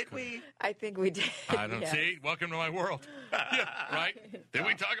did. Did we? I think we did. I don't see. Welcome to my world. Yeah, right? Did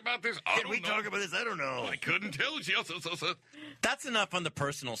we talk about this? Did we talk about this? I don't know. I couldn't tell you. That's enough on the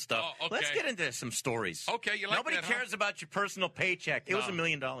personal stuff. Oh, okay. Let's get into some stories. Okay, you like Nobody that, cares about your personal paycheck. It was $1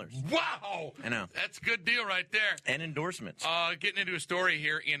 million. Wow. I know. That's a good deal right there. And endorsements. Getting into a story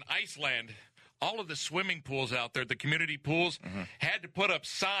here in Iceland. All of the swimming pools out there, the community pools, had to put up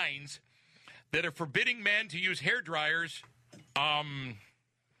signs that are forbidding men to use hair dryers. Forbidding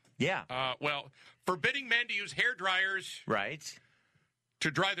men to use hair dryers. Right.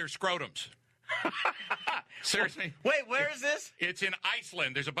 To dry their scrotums. Seriously. Wait, where is this? It's in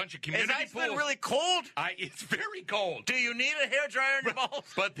Iceland. There's a bunch of community pools. Is Iceland really cold? It's very cold. Do you need a hair dryer in your balls?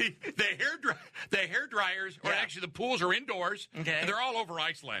 But the hair dryers, or actually the pools are indoors. Okay. And they're all over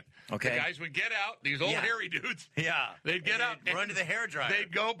Iceland. Okay. The guys would get out, these old hairy dudes. Yeah. They'd get out. Run to the hair dryer.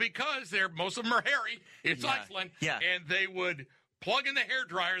 They'd go because most of them are hairy. It's Iceland. Yeah. And they would plug in the hair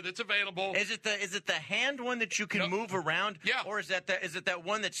dryer that's available. Is it the hand one that you can move around? Yeah. Or is it that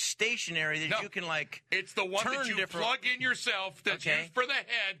one that's stationary that you can It's the one that you plug in yourself that's used for the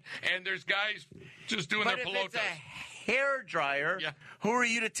head, and there's guys just doing their pelotas. But if it's a hair dryer, who are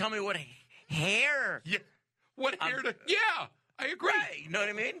you to tell me what hair? Yeah. What hair to? Yeah, I agree. Right, you know what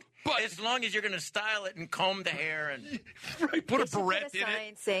I mean? But as long as you're going to style it and comb the hair and put a barrette in it.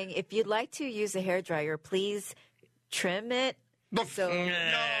 Sign saying if you'd like to use a hair dryer, please trim it. So no,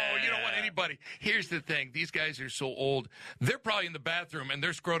 you don't want anybody. Here's the thing. These guys are so old. They're probably in the bathroom, and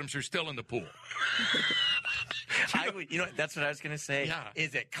their scrotums are still in the pool. That's what I was going to say. Yeah.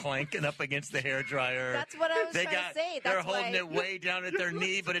 Is it clanking up against the hair dryer? That's what I was trying to say. They're holding it way down at their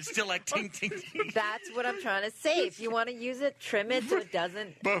knee, but it's still like ting, ting, ting. That's what I'm trying to say. If you want to use it, trim it so it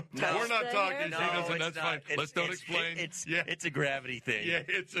doesn't. But we're not talking. No, that's fine. Let's don't explain. It's a gravity thing. Yeah,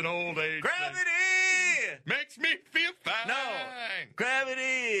 it's an old age gravity thing. Makes me feel fine. No.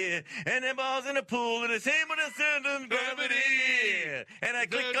 Gravity. And the ball's in the pool and the same with the certain gravity. And I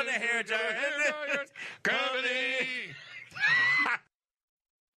click on the hair dryer. Gravity.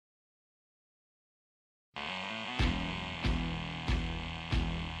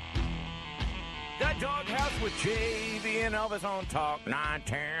 That Doghouse with JV and Elvis on Talk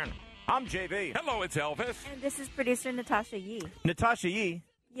 910. I'm JV. Hello, it's Elvis. And this is producer Natasha Yee. Natasha Yee?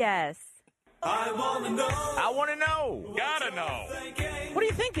 Yes. I want to know. I want to know. Gotta know. What are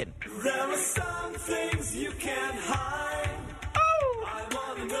you thinking? There are some things you can't hide. Oh! I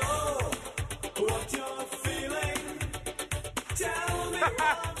want to know what you're feeling. Tell me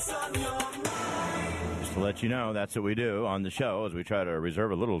what's on your mind. Just to let you know, that's what we do on the show, as we try to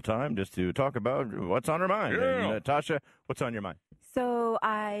reserve a little time just to talk about what's on our mind. Yeah. And, Natasha, what's on your mind? So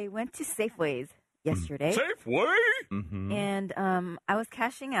I went to Safeway's yesterday. Safeway? Mm-hmm. And I was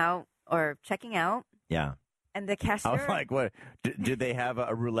cashing out or checking out. Yeah. And the cashier. I was like, what? Did they have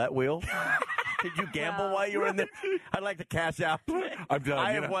a roulette wheel? Did you gamble while you were in there? I'd like to cash out. I'm done.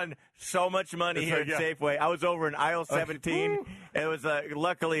 I have won so much money here at Safeway. I was over in aisle 17. It was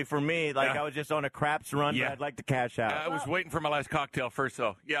luckily for me, I was just on a craps run, but I'd like to cash out. I was waiting for my last cocktail first,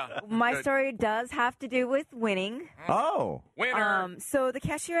 though. Yeah. My story does have to do with winning. Oh. Winner. So the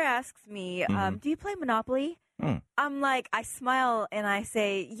cashier asks me, do you play Monopoly? I'm like, I smile and I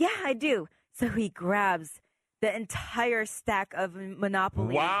say, yeah, I do. So he grabs the entire stack of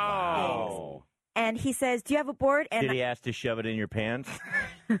Monopoly. Wow. Games. And he says, do you have a board? And did he ask to shove it in your pants?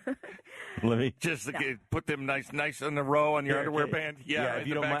 Let me just put them nice in a row on your underwear band. Yeah, if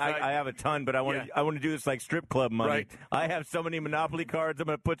you don't mind, I have a ton, but I want to do this like strip club money. Right. I have so many Monopoly cards. I'm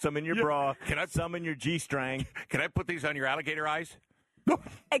going to put some in your bra. Some in your G-string? Can I put these on your alligator eyes?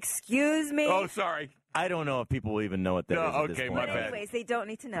 Excuse me? Oh, sorry. I don't know if people will even know what that is at this point. My bad. Anyways, they don't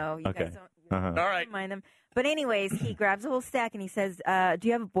need to know. You guys don't. All right. Mind them. But anyways, he grabs a whole stack and he says, do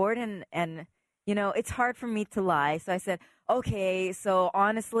you have a board? And it's hard for me to lie. So I said, okay, so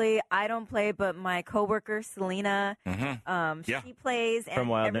honestly, I don't play, but my coworker, Selena, she plays. And from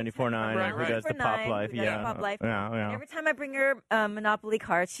Wild 94.9, who does the Pop Life. And every time I bring her Monopoly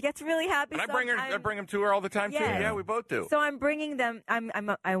cards, she gets really happy. And I bring them to her all the time, too. Yeah, we both do. So I'm bringing them.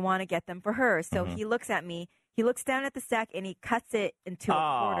 I want to get them for her. So he looks at me. He looks down at the stack and he cuts it into a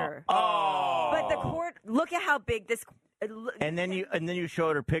quarter. Oh! But the quarter, look at how big this. And then you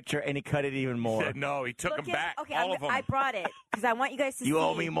showed her picture and he cut it even more. No, he took them back. Okay, all of them. I brought it because I want you guys to see. You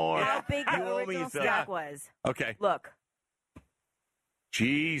owe me more. How big the original stack was. Okay. Look.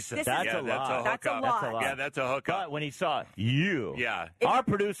 Jesus, that's a lot. That's a lot. Yeah, that's a hookup. But when he saw you, our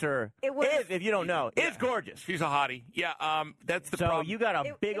producer, if you don't know, is gorgeous. She's a hottie. Yeah, that's the problem. So you got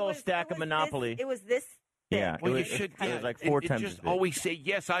a big old stack of Monopoly. It was this. Yeah, well, it was like 4 times. Just always say,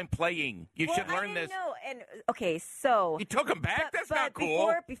 yes, I'm playing. You should learn this. Know. Okay, so he took them back. That's not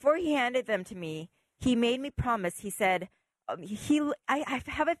cool. Before he handed them to me, he made me promise. He said, I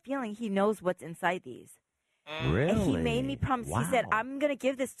have a feeling he knows what's inside these. Really? And he made me promise. Wow. He said, I'm going to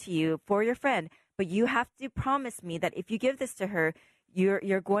give this to you for your friend, but you have to promise me that if you give this to her,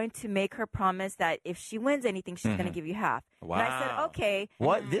 you're going to make her promise that if she wins anything, she's going to give you half. Wow. And I said, okay.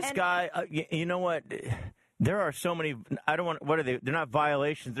 What? This guy, you know what? There are so many. I don't want. What are they? They're not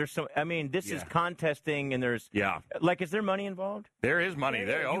violations. There's so. I mean, this is contesting, and there's. Yeah. Like, is there money involved? There is money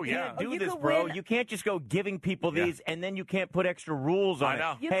there. Oh, you yeah. can't do this, bro. You can't just go giving people these, and then you can't put extra rules on I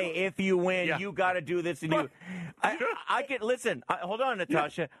know. it. Hey, if you win, you got to do this, and you. I could listen. Hold on,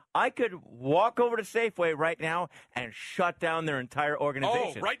 Natasha. I could walk over to Safeway right now and shut down their entire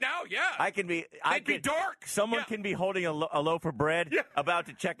organization. Oh, right now, yeah. I can be. They'd be dark. Someone can be holding a loaf of bread, about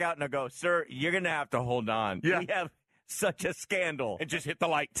to check out, and I go, "Sir, you're gonna have to hold on. Yeah. We have such a scandal." And just hit the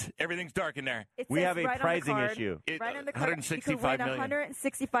light. Everything's dark in there. We have a pricing issue. Right on the card, $165 million.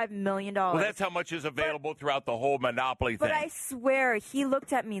 $165 million. Well, that's how much is available throughout the whole monopoly thing. But I swear, he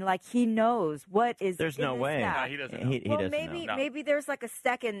looked at me like he knows what is. There's no way. Stack. No, he doesn't know. He doesn't maybe know. maybe there's like a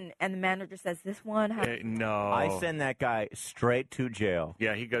stack, and the manager says this one. No. I send that guy straight to jail.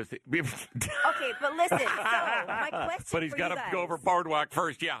 Yeah, he goes. Okay, but listen. So my question. But he's got to go over Boardwalk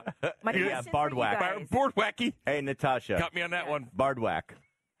first. Yeah. My question for you Boardwalk. guys. Boardwacky. Hey, Natasha. Got me on that one. Bardwhack.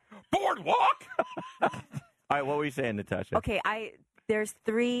 Boardwalk. All right, what were you saying, Natasha? Okay, there's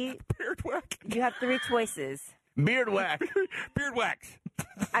three. Beardwhack. You have three choices. Beardwhack. Beard wax.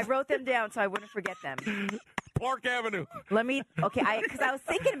 I wrote them down so I wouldn't forget them. Clark Avenue. Let me. Okay, because I was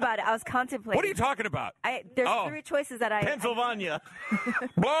thinking about it. I was contemplating. What are you talking about? There's three choices that I. Pennsylvania.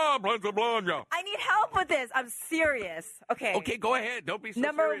 Blah, blah, blah, blah, blah. I need help with this. I'm serious. Okay. Okay, go ahead. Don't be so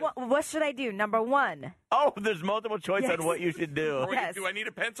Number serious. one. What should I do? Number one. Oh, there's multiple choice on what you should do. Yes. Do I need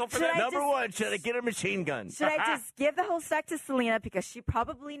a pencil for Should that? Number one, should I get a machine gun? Should I just give the whole stack to Selena because she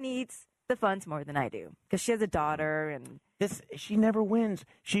probably needs the funds more than I do because she has a daughter and. She never wins.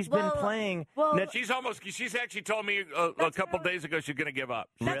 She's been playing. Well, She's actually told me a couple days ago she's going to give up.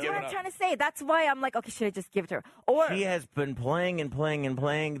 That's what I'm trying to say. That's why I'm like, okay, should I just give it to her? Or she has been playing and playing and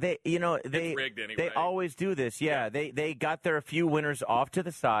playing. They, it's rigged anyway. They always do this. Yeah, they got their few winners off to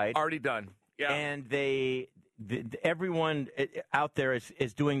the side. Already done. Yeah, and everyone out there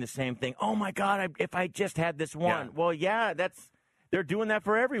is doing the same thing. Oh my God! If I just had this one. Yeah. Well, yeah, they're doing that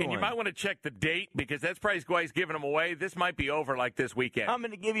for everyone. And you might want to check the date because that's probably why he's giving them away. This might be over like this weekend. I'm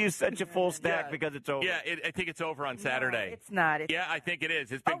going to give you such a full stack because it's over. Yeah, I think it's over on Saturday. No, it's not. Yeah, I think it is.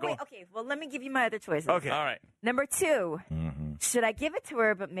 It's been going. Okay, well, let me give you my other choices. Okay. All right. Number two, should I give it to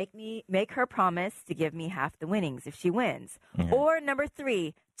her but make her promise to give me half the winnings if she wins? Mm-hmm. Or number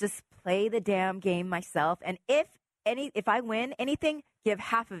three, just play the damn game myself, and if I win anything, give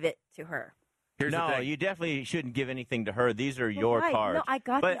half of it to her. No, you definitely shouldn't give anything to her. These are your cards. No, I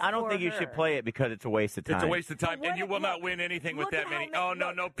got but these I don't for think you her. should play it because it's a waste of time. It's a waste of time, and you will not win anything with that many. Oh,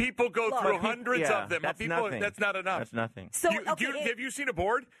 no. People go through hundreds of them. That's nothing. That's not enough. That's nothing. So, have you seen a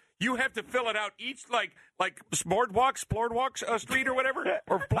board? You have to fill it out each like Boardwalk Street or whatever,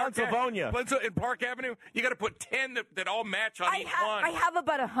 or Pennsylvania in Park Avenue. You got to put 10 that all match on each one. I have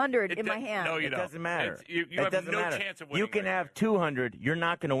about 100 in my hand. No, you it don't. doesn't matter. You it have no chance of winning. You can have 200. You're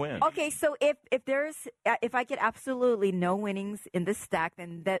not going to win. Okay, so if I get absolutely no winnings in this stack,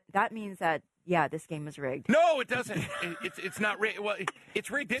 then that means that this game is rigged. No, it doesn't. It's not rigged. Well, it's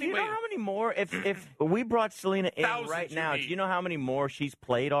rigged anyway. Do you know how many more? If we brought Selena in right now, do you know how many more she's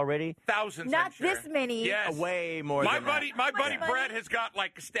played already? Thousands. Not this many. Yes. Way more. My than buddy Brett has got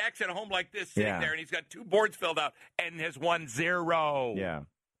like stacks at home like this sitting there, and he's got 2 boards filled out, and has won 0. Yeah.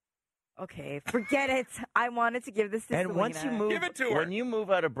 Okay, forget it. I wanted to give this to And Selena. once you move, give it to her. When you move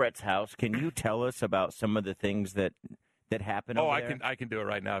out of Brett's house, can you tell us about some of the things that happen? Oh, over there? I can do it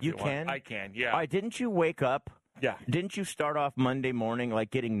right now. If you you can. Want. I can. Yeah. All right, didn't you wake up? Yeah. Didn't you start off Monday morning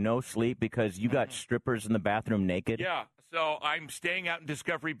like getting no sleep because you got strippers in the bathroom naked? Yeah. So I'm staying out in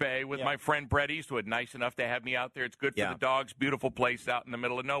Discovery Bay with my friend Brett Eastwood. Nice enough to have me out there. It's good for the dogs. Beautiful place out in the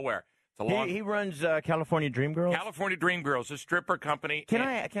middle of nowhere. It's a long. He runs California Dream Girls. California Dream Girls, a stripper company. Can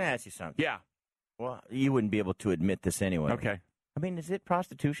I ask you something? Yeah. Well, you wouldn't be able to admit this anyway. Okay. I mean, is it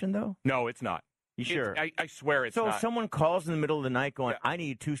prostitution though? No, it's not. You sure? I swear it's not. So someone calls in the middle of the night going, I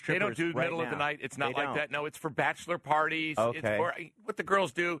need 2 strippers. They don't do right middle now. of the night. It's not They like don't. that. No, it's for bachelor parties. Okay. It's for what the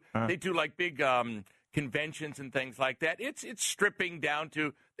girls do. They do like big conventions and things like that. It's stripping down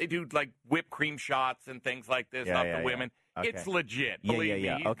to they do like whipped cream shots and things like this off the women. Okay. It's legit. Yeah, Believe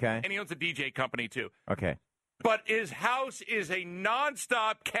yeah. me. Okay. And he owns a DJ company too. Okay. But his house is a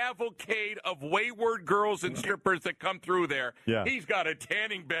nonstop cavalcade of wayward girls and strippers that come through there. Yeah. He's got a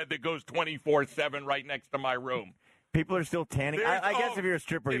tanning bed that goes 24/7 right next to my room. People are still tanning. I guess if you're a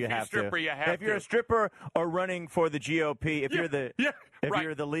stripper, you have to. If you're a stripper or running for the GOP, if you're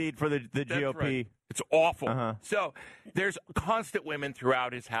the lead for the GOP. Right. It's awful. So there's constant women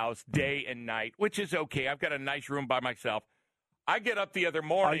throughout his house, day and night, which is okay. I've got a nice room by myself. I get up the other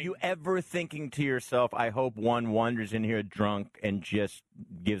morning. Are you ever thinking to yourself, I hope one wanders in here drunk and just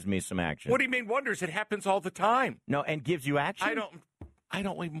gives me some action? What do you mean wonders? It happens all the time. No, and gives you action? I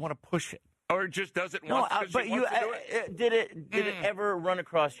don't even want to push it. Or just does it once because but he wants to do it? Did it ever run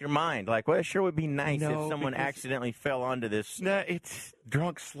across your mind? Like, well, it sure would be nice if someone accidentally fell onto this. No, it's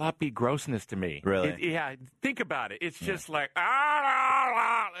drunk, sloppy grossness to me. Really? Think about it. It's just like,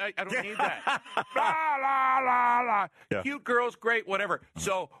 I don't need that. Yeah. Cute girls, great, whatever.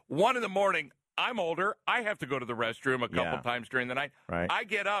 So 1 a.m, I'm older. I have to go to the restroom a couple times during the night. Right. I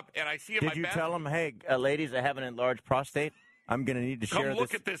get up and I see in my bathroom. Did you bathroom. tell them, hey, ladies, I have an enlarged prostate? I'm going to need to share this. Come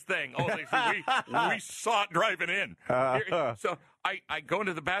look at this thing. Oh, they say, we saw it driving in. So I go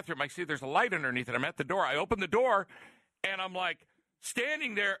into the bathroom. I see there's a light underneath it. I'm at the door. I open the door, and I'm like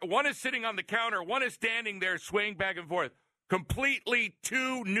standing there. One is sitting on the counter. One is standing there swaying back and forth. Completely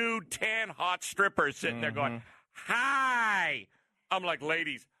 2 nude, tan, hot strippers sitting there going, hi. I'm like,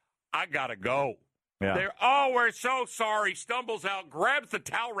 ladies, I got to go. Yeah. They're, we're so sorry. Stumbles out, grabs the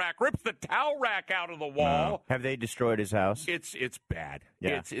towel rack, rips the towel rack out of the wall. Have they destroyed his house? It's bad.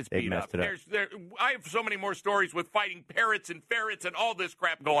 Yeah, it's they beat messed up. it up. I have so many more stories with fighting parrots and ferrets and all this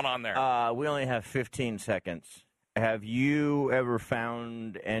crap going on there. We only have 15 seconds. Have you ever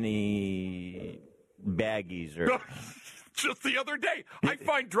found any baggies or? Just the other day, I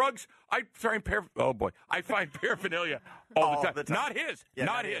find drugs. I find paraphernalia all the time. Not his,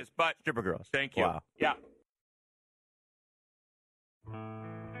 not his, but stripper girls. Thank you. Wow. Yeah.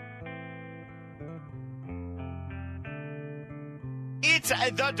 It's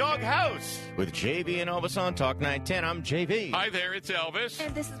The Dog House with JV and Elvis on Talk 910. I'm JV. Hi there, it's Elvis.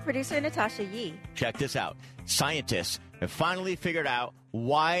 And this is producer Natasha Yee. Check this out. Scientists have finally figured out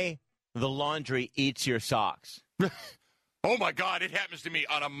why the laundry eats your socks. Oh, my God, it happens to me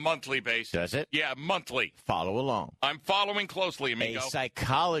on a monthly basis. Does it? Yeah, monthly. Follow along. I'm following closely, amigo. A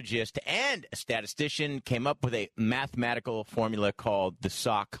psychologist and a statistician came up with a mathematical formula called the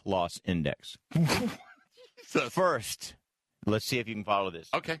sock loss index. First, let's see if you can follow this.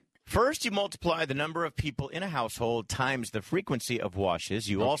 Okay. First, you multiply the number of people in a household times the frequency of washes.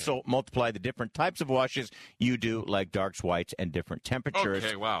 You also multiply the different types of washes you do, like darks, whites, and different temperatures.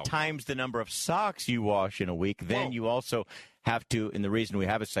 Okay, wow. Times the number of socks you wash in a week. Then you also have to, and the reason we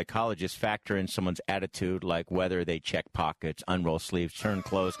have a psychologist, factor in someone's attitude, like whether they check pockets, unroll sleeves, turn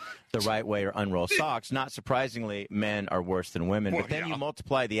clothes the right way, or unroll socks. Not surprisingly, men are worse than women. But then you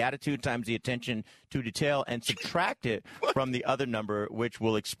multiply the attitude times the attention to detail and subtract it from the other number, which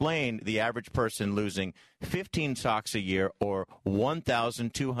will explain the average person losing 15 socks a year or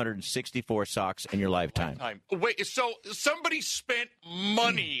 1,264 socks in your lifetime. Wait, so somebody spent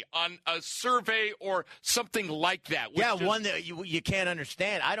money on a survey or something like that? One that you can't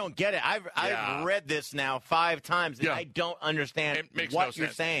understand. I don't get it. I've read this now 5 times, and I don't understand what you're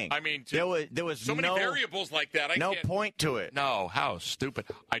saying. I mean, there was so many variables like that. No point to it. No, how stupid.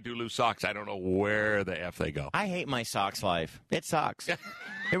 I do lose socks. I don't know where the F they go. I hate my socks life. It sucks.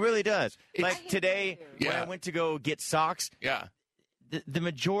 It really does. Like today, when I went to go get socks, the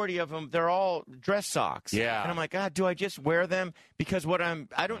majority of them, they're all dress socks. Yeah. And I'm like, God, do I just wear them? Because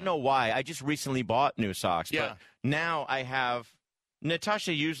I don't know why. I just recently bought new socks. But now I have.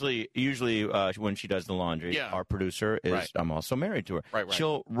 Natasha usually when she does the laundry, our producer is. I'm also married to her. Right.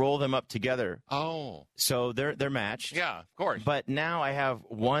 She'll roll them up together. Oh, so they're matched. Yeah, of course. But now I have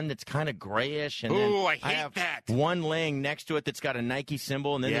one that's kind of grayish, and then I have that. One laying next to it that's got a Nike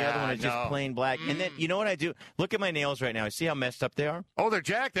symbol, and then the other one is just plain black. And then you know what I do? Look at my nails right now. See how messed up they are? Oh, they're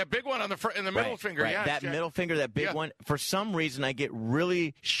jacked. That big one on the front, in the middle finger. Right. Yeah, that middle finger, that big one. For some reason, I get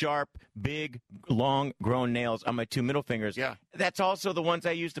really sharp, big, long-grown nails on my 2 middle fingers. Yeah. That's also the ones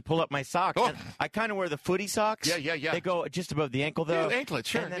I use to pull up my socks. Oh. And I kind of wear the footy socks. Yeah. They go just above the ankle, though. Yeah, anklet,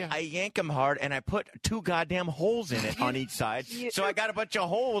 sure. And then I yank them hard, and I put 2 goddamn holes in it on each side. So I got a bunch of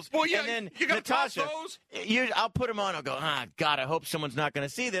holes. Well, and then you got Natasha, those? I'll put them on. I'll go, God, I hope someone's not going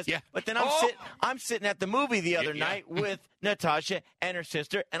to see this. Yeah. But then I'm sitting at the movie the other night with Natasha and her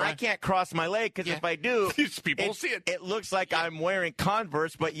sister, and I can't cross my leg because if I do, people will see it. It looks like I'm wearing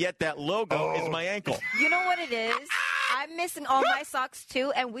Converse, but yet that logo is my ankle. You know what it is? I'm missing all my socks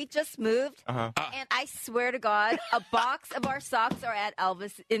too, and we just moved. And I swear to God, a box of our socks are at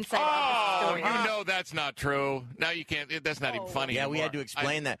Elvis inside Elvis' store. You know that's not true. Now you can't. That's not even funny. Yeah, anymore. we had to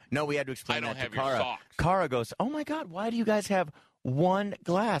explain that. No, we had to explain that to don't have Cara. your socks. Cara goes, "Oh my God, why do you guys have one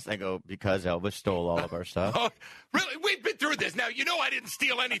glass?" I go, "Because Elvis stole all of our stuff." Oh, really? We've been through this. Now, you know I didn't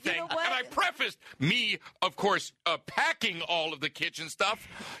steal anything. You know what? And I prefaced me, of course, packing all of the kitchen stuff.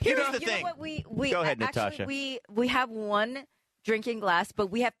 Here's the You thing. know what? Go ahead, actually, Natasha. we have one drinking glass, but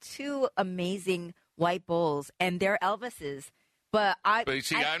we have two amazing white bowls, and they're Elvis's. But But you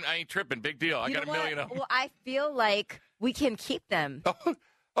see, I ain't tripping. Big deal. I you got know a million what? of them. Well, I feel like we can keep them.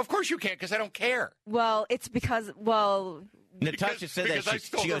 Of course you can't, because I don't care. Well, it's because, Natasha said that. because I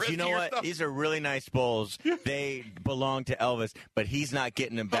stole She the goes, rest "You know of your what? stuff." These are really nice bowls. They belong to Elvis, but he's not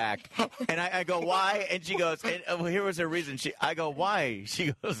getting them back." And I go, "Why?" And she goes, "Here was her reason." I go, "Why?"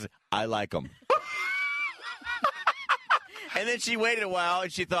 She goes, "I like them." And then she waited a while,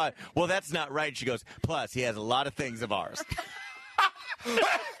 and she thought, "Well, that's not right." She goes, "Plus, he has a lot of things of ours."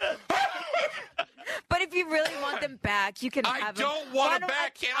 but if you really want them back, you can I have them. don't want Why them don't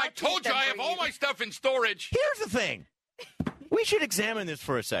back. And I I'll told keep you them I for have all you. my stuff in storage. Here's the thing. We should examine this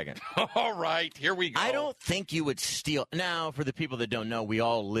for a second. All right, here we go. I don't think you would steal. Now, for the people that don't know, we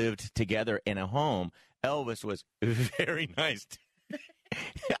all lived together in a home. Elvis was very nice.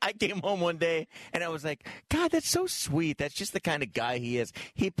 I came home one day, and I was like, God, that's so sweet. That's just the kind of guy he is.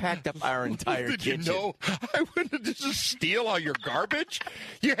 He packed up our entire Did kitchen. you know I went to just steal all your garbage?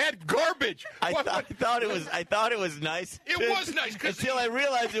 You had garbage. I thought it was nice. It was nice, 'cause until I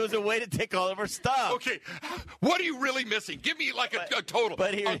realized it was a way to take all of our stuff. Okay, what are you really missing? Give me like a total.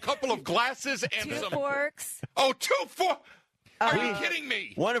 but here- a couple of glasses and Two some forks. Oh, 2 forks. Are you kidding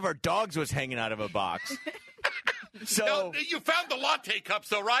me? One of our dogs was hanging out of a box. So Now, you found the latte cups,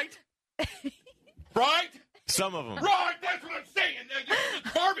 though, right? Right? some of them. Right, that's what I'm saying. Now, you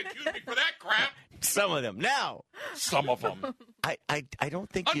just barbecued me for that crap. Some of them. Now, Some of them. I don't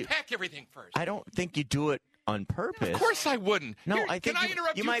think you. Unpack everything first. I don't think you do it on purpose. Of course I wouldn't. No, Here, I think can I you-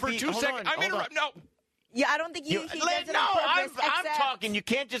 interrupt you you, might for be- 2 hold seconds? on, I'm hold on. interrupting. No. Yeah, I don't think he does it on I'm purpose. talking. You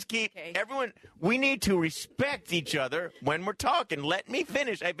can't just keep everyone. We need to respect each other when we're talking. Let me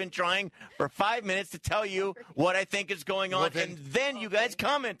finish. I've been trying for 5 minutes to tell you what I think is going on, and then you guys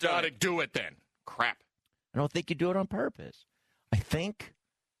comment on Gotta it. do it then. Crap. I don't think you do it on purpose. I think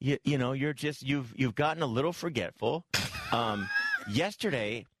you've gotten a little forgetful.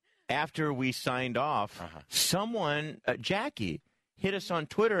 Yesterday, after we signed off, someone, Jackie, hit us on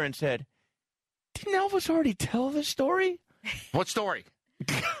Twitter and said, "Didn't Elvis already tell this story?" What story?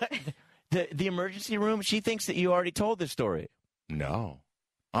 The emergency room. She thinks that you already told this story. No.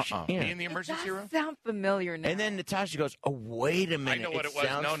 Yeah. Me in the emergency room? Sound familiar now. And then Natasha goes, "Oh, wait a I minute. know what it was.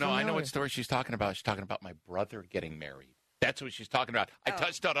 sounds No, I know familiar." what story she's talking about. She's talking about my brother getting married. That's what she's talking about. I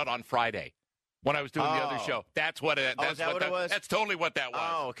touched on it on Friday when I was doing the other show. That's what it. That's is that what it was? That's totally what that was.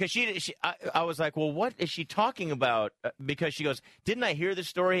 Oh, because I was like, well, what is she talking about? Because she goes, "Didn't I hear the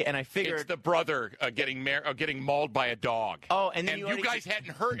story?" And I figured It's the brother getting mauled by a dog. Oh, and then you you guys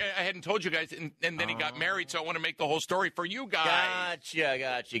hadn't heard. I hadn't told you guys, and then he got married. So I want to make the whole story for you guys.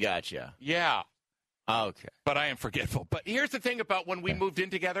 Gotcha. Yeah. Okay. But I am forgetful. But here's the thing about when we moved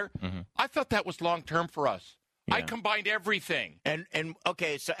in together. I thought that was long term for us. I Yeah. combined everything. And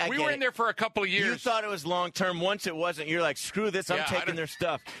okay, so I We get were it. in there for a couple of years. You thought it was long term. Once it wasn't, you're like, screw this. I'm Yeah, I taking don't- their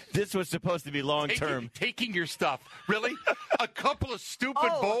stuff. This was supposed to be long term. Taking your stuff. Really? A couple of stupid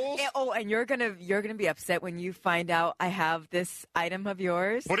bowls? And you're gonna be upset when you find out I have this item of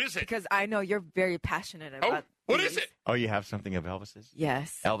yours. What is it? Because I know you're very passionate about. What these. is it? Oh, you have something of Elvis's?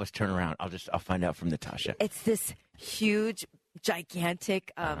 Yes. Elvis, turn around. I'll find out from Natasha. It's this huge,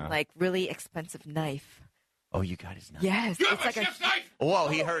 gigantic, like really expensive knife. Oh, you got his knife. Yes. You have It's a like chef's knife? Whoa,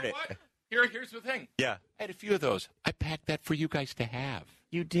 he heard You it. know what? Here's the thing. Yeah. I had a few of those. I packed that for you guys to have.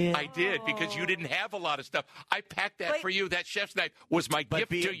 You did. I did, because you didn't have a lot of stuff. I packed that But- for you. That chef's knife was my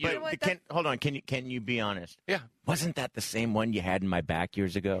gift to you. Hold on. Can you be honest? Yeah. Wasn't that the same one you had in my back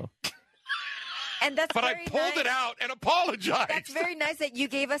years ago? And that's But I very pulled nice. it out and apologized. That's very nice that you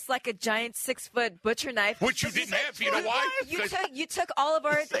gave us like a giant 6-foot butcher knife, Which you didn't have. You know why? You took all of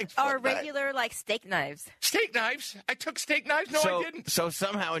our 6-foot knife. regular like steak knives. Steak knives. I took steak knives. No, I didn't. So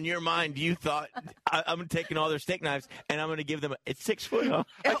somehow in your mind you thought I'm taking all their steak knives and I'm going to give them. It's 6 foot. Huh?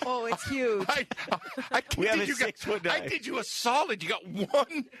 Oh, it's huge. We have did a you 6-foot I knife. did you a solid. You got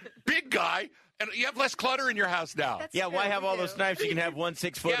one big guy, and you have less clutter in your house now. Yeah. Why have all those knives? You can have one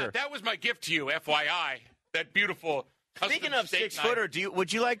 6-footer. Yeah, that was my gift to you, FYI. That beautiful Speaking of 6 footer,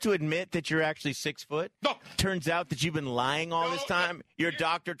 would you like to admit that you're actually 6 foot? No. Turns out that you've been lying all this time. Your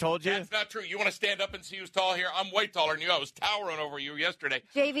doctor told you. That's not true. You want to stand up and see who's tall here? I'm way taller than you. I was towering over you yesterday.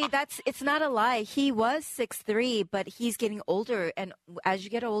 JV, it's not a lie. He was 6'3", but he's getting older, and as you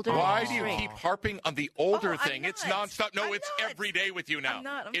get older, why do you keep harping on the older thing? It's nonstop. No, it's not. every day with you now.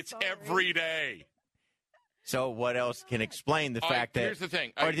 I'm sorry. Every day. So what else can explain the fact that? Here's the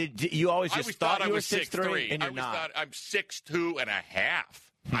thing. Or did you always just thought I you were was 6'3", and you're not? Thought I'm 6'2" and a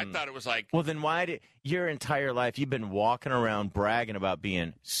half. I thought it was like. Well, then why did your entire life you've been walking around bragging about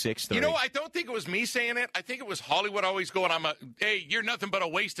being 6'3"? You know, I don't think it was me saying it. I think it was Hollywood always going, hey, you're nothing but a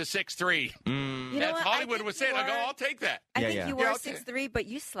waist of 6'3". You know That's what? Hollywood was saying. I go, I'll take that. I think you were 6'3", but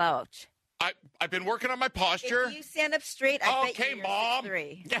you slouch. I've been working on my posture. If you stand up straight, I bet you're Mom.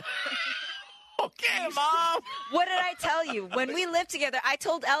 6'3". Okay, Mom. What did I tell you? When we lived together, I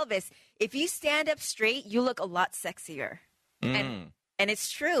told Elvis, if you stand up straight, you look a lot sexier. And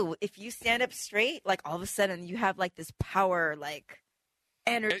it's true. If you stand up straight, like all of a sudden you have like this power, like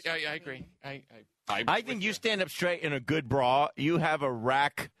energy. I agree. I think you stand up straight in a good bra. You have a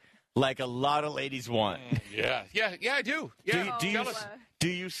rack like a lot of ladies want. Yeah, I do. Yeah, do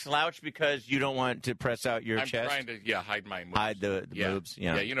you slouch because you don't want to press out your chest? I'm trying to, hide my moves. Hide the boobs.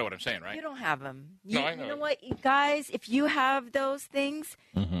 Yeah, you know what I'm saying, right? You don't have them. No, I know. You know what, guys? If you have those things,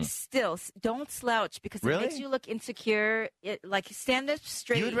 still don't slouch because it makes you look insecure. Like stand up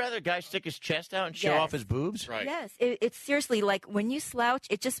straight. You would rather a guy stick his chest out and show off his boobs? Right. Yes, it's seriously like when you slouch,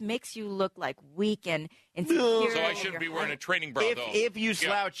 it just makes you look like weak and insecure. So I shouldn't be wearing a training bra, though. If you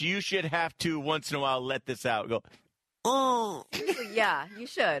slouch, you should have to once in a while let this out. Go. Oh. Yeah, you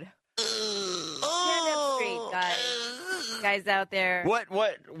should. Stand up straight, guys. Guys out there.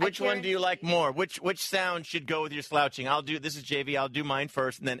 Which one do you like more? Which sound should go with your slouching? This is JV, I'll do mine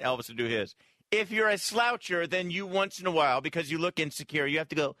first, and then Elvis will do his. If you're a sloucher, then you once in a while, because you look insecure, you have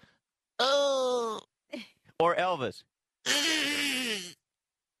to go, oh. Or Elvis.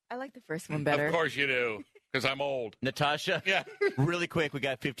 I like the first one better. Of course you do, because I'm old. Natasha? Yeah. Really quick, we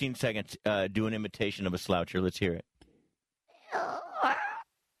got 15 seconds. Do an imitation of a sloucher. Let's hear it.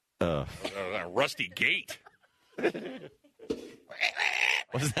 Rusty Gate.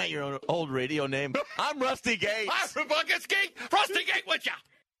 Was that your old radio name? I'm Rusty Gate. I'm from Buckets Gate. Rusty Gate with ya.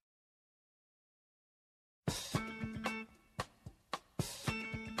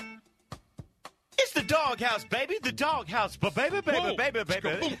 It's the doghouse, baby. The doghouse. Baby. To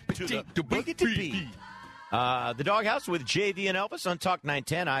the boogie to be. The Doghouse with JV and Elvis on Talk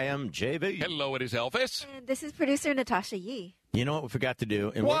 910. I am JV. Hello, it is Elvis. And this is producer Natasha Yee. You know what we forgot to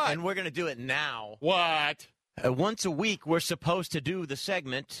do? And what? We're going to do it now. What? Once a week, we're supposed to do the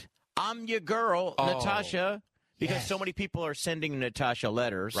segment, I'm Your Girl, Natasha, because so many people are sending Natasha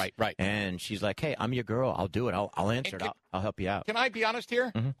letters. Right. And she's like, hey, I'm your girl. I'll do it. I'll answer it. I'll help you out. Can I be honest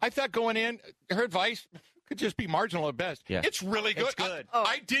here? Mm-hmm. I thought going in, her advice could just be marginal at best. Yeah. It's really good. It's good.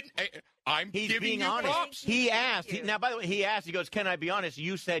 I didn't. I'm He's giving being you honest. props. He asked. Now, by the way, he asked. He goes, can I be honest?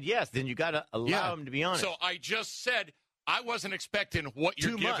 You said yes. Then you got to allow him to be honest. So I just said I wasn't expecting what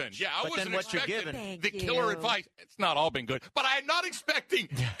you're Too giving. much. Yeah, I But wasn't then what you're expecting giving. the killer advice. It's not all been good, but I'm not expecting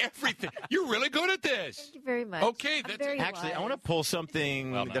everything. You're really good at this. Thank you very much. Okay, I'm very Actually, wise. I want to pull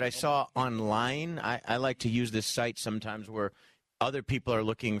something that I saw online. I like to use this site sometimes where other people are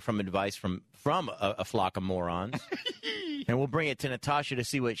looking from advice from a flock of morons. And we'll bring it to Natasha to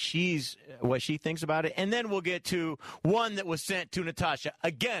see what she thinks about it. And then we'll get to one that was sent to Natasha.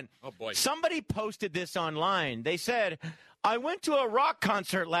 Again, somebody posted this online. They said, I went to a rock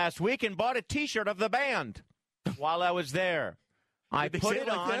concert last week and bought a T-shirt of the band while I was there. I put it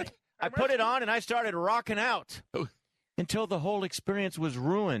on and I started rocking out until the whole experience was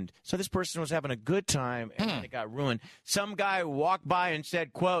ruined. So this person was having a good time and then it got ruined. Some guy walked by and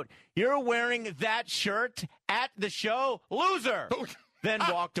said, quote, you're wearing that shirt at the show? Loser! Then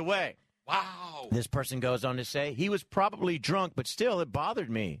walked away. Wow. This person goes on to say, he was probably drunk, but still it bothered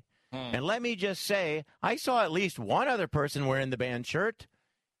me. And let me just say, I saw at least one other person wearing the band shirt.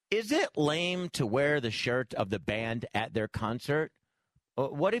 Is it lame to wear the shirt of the band at their concert?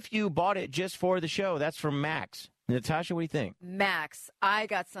 What if you bought it just for the show? That's from Max. Natasha, what do you think? Max, I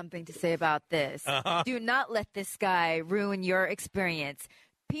got something to say about this. Do not let this guy ruin your experience.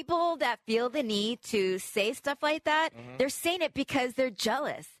 People that feel the need to say stuff like that, they're saying it because they're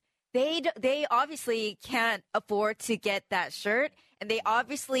jealous. They obviously can't afford to get that shirt, and they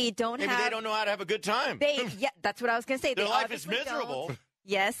obviously don't Maybe they don't know how to have a good time. Yeah, that's what I was going to say. Their life is miserable.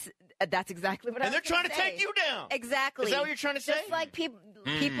 Yes, that's exactly what I was And they're trying to say. take you down. Exactly. Is that what you're trying to say? Just like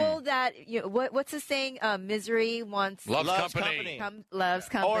people that what's the saying? Misery wants loves company. Loves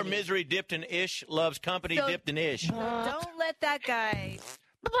company. Or misery dipped in ish loves company dipped in ish. Don't let that guy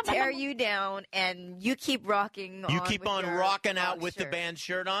tear you down, and you keep rocking. You keep on rocking out with the shirt. band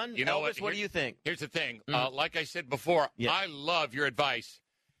shirt on. You know Elvis, what do you think? Here's the thing. Like I said before, I love your advice,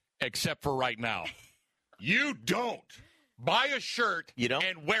 except for right now. You don't buy a shirt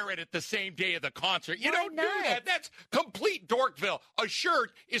and wear it at the same day of the concert. You don't do that. That's complete Dorkville. A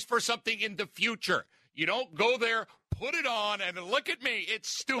shirt is for something in the future. You don't go there, put it on, and look at me. It's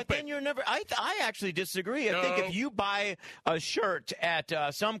stupid. But then you're never. I actually disagree. I think if you buy a shirt at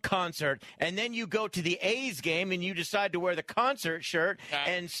some concert and then you go to the A's game and you decide to wear the concert shirt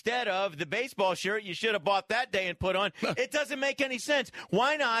instead of the baseball shirt you should have bought that day and put on, it doesn't make any sense.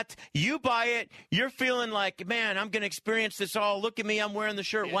 Why not? You buy it. You're feeling like, man, I'm going to experience this all. Look at me. I'm wearing the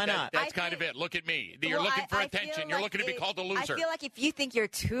shirt. Why not? That's kind of it. Look at me. You're looking for attention. You're looking to be called a loser. I feel like if you think you're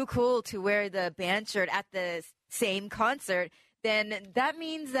too cool to wear the band shirt at the same concert, then that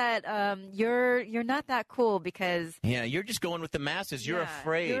means that you're not that cool because you're just going with the masses. You're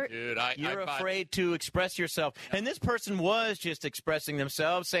afraid. Dude, you're afraid to express yourself. And this person was just expressing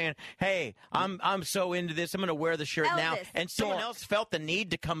themselves, saying, "Hey, I'm so into this. I'm going to wear the shirt now." And someone else felt the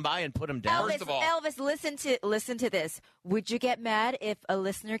need to come by and put them down. First of all, Elvis, listen to this. Would you get mad if a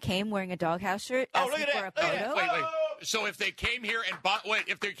listener came wearing a Doghouse shirt asking for a photo? Wait. So if they came here and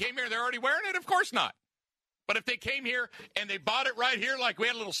if they came here, they're already wearing it. Of course not. But if they came here and they bought it right here, like we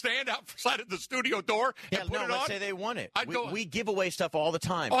had a little stand outside of the studio door and put it on. Let's say they want it. We give away stuff all the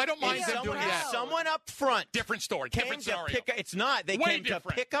time. Oh, I don't mind them doing that. Someone up front. Different story. Different scenario. It's not. They came different.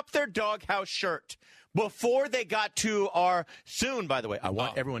 to pick up their Doghouse shirt. Before they got to our soon, by the way, I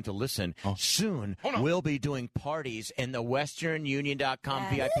want everyone to listen. Soon, we'll be doing parties in the westernunion.com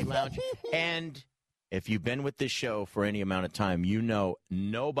VIP lounge. And if you've been with this show for any amount of time, you know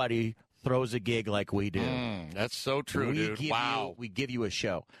nobody throws a gig like we do. That's so true, dude. We give you a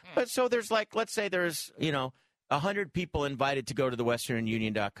show. But so there's let's say there's, 100 people invited to go to the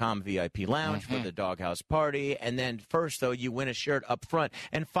westernunion.com VIP lounge for the Doghouse party. And then first, though, you win a shirt up front.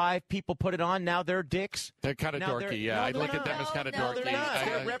 And 5 people put it on. Now they're dicks. They're kind of dorky, I look at them as kind of dorky. They're not.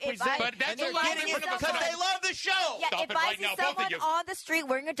 They represent. But that's a little different of a because they love the show. Yeah, Stop if it I right see now, both of someone you. on the street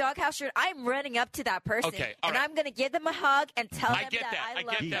wearing a Doghouse shirt, I'm running up to that person. Okay, and I'm going to give them a hug and tell them I get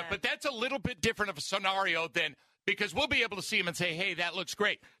love them. But that's a little bit different of a scenario than because we'll be able to see him and say, hey, that looks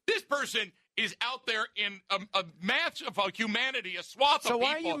great. This person is out there in a mass of humanity, a swath of people. So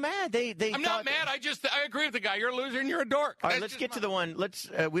why are you mad? I'm not mad. I agree with the guy. You're a loser and you're a dork. All right, let's get to the one.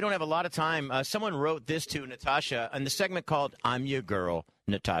 We don't have a lot of time. Someone wrote this to Natasha in the segment called I'm Your Girl,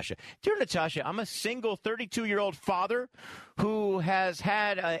 Natasha. Dear Natasha, I'm a single 32-year-old father who has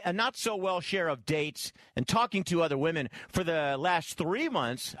had a not-so-well share of dates and talking to other women. For the last 3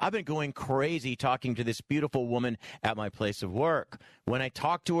 months, I've been going crazy talking to this beautiful woman at my place of work. When I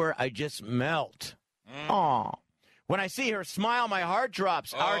talk to her, I just melt. Aw. When I see her smile, my heart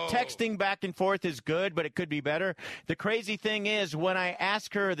drops. Our texting back and forth is good, but it could be better. The crazy thing is, when I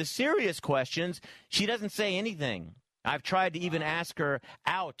ask her the serious questions, she doesn't say anything. I've tried to even ask her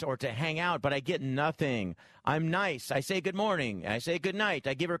out or to hang out, but I get nothing. I'm nice. I say good morning. I say good night.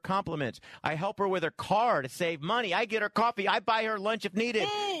 I give her compliments. I help her with her car to save money. I get her coffee. I buy her lunch if needed.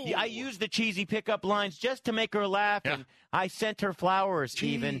 I use the cheesy pickup lines just to make her laugh. And I sent her flowers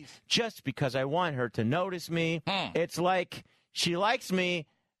even just because I want her to notice me. It's like she likes me,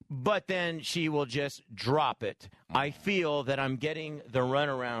 but then she will just drop it. I feel that I'm getting the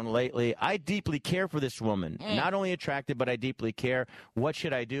runaround lately. I deeply care for this woman. Not only attracted, but I deeply care. What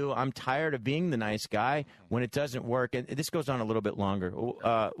should I do? I'm tired of being the nice guy when it doesn't work. And this goes on a little bit longer.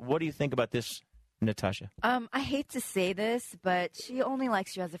 What do you think about this, Natasha? I hate to say this, but she only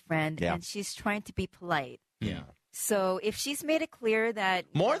likes you as a friend, and she's trying to be polite. Yeah. So if she's made it clear that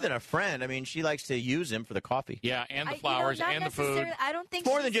more than a friend, I mean, she likes to use him for the coffee. Yeah, and the flowers and the food. I don't think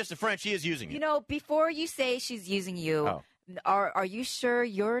more than just a friend. She is using you. Before you say she's using you, are you sure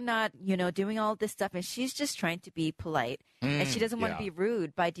you're not, doing all this stuff? And she's just trying to be polite, and she doesn't want to be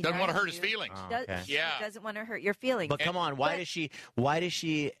rude by denying. Doesn't want to hurt his feelings. She doesn't want to hurt your feelings. But come on, why does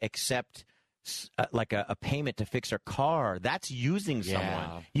she accept? Like a payment to fix her car? That's using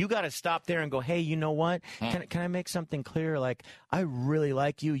someone. You got to stop there and go, hey, you know what? Can I make something clear? Like, I really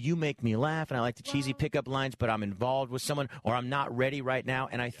like you. You make me laugh, and I like the cheesy pickup lines, but I'm involved with someone, or I'm not ready right now,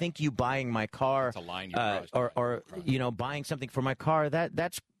 and I think you buying my car, or buying something for my car,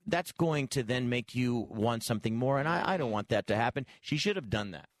 that's going to then make you want something more, and I don't want that to happen. She should have done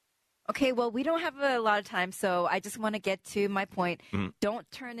that. Okay, well, we don't have a lot of time, so I just want to get to my point. Don't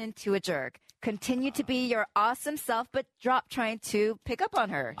turn into a jerk. Continue to be your awesome self, but drop trying to pick up on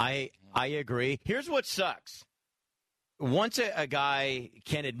her. I agree. Here's what sucks. Once a guy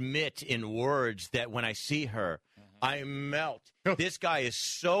can admit in words that when I see her, I melt. This guy is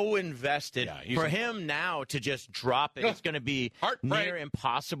so invested. Yeah, for him now to just drop it, it's going to be near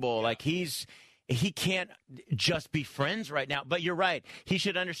impossible. Yeah. Like he can't just be friends right now. But you're right. He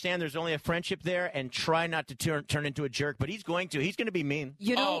should understand there's only a friendship there and try not to turn into a jerk. But he's going to. He's going to be mean.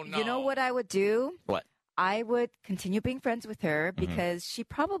 You know what I would do? What? I would continue being friends with her because she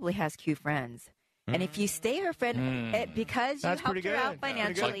probably has cute friends. And if you stay her friend because you helped her out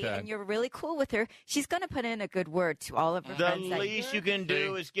financially and you're really cool with her, she's going to put in a good word to all of her friends. The least you can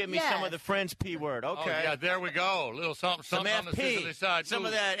do is give me some of the friends P word. Okay. Oh, yeah, there we go. A little something some on FP. the sizzly side. Some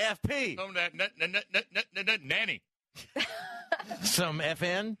of that FP. Some of that nanny. Some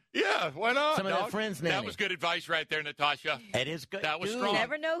FN? Yeah, why not? Some of that friends nanny. That was good advice right there, Natasha. It is good. That was Dude, strong. You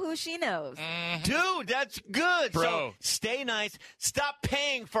never know who she knows. Dude, that's good. Bro. So stay nice. Stop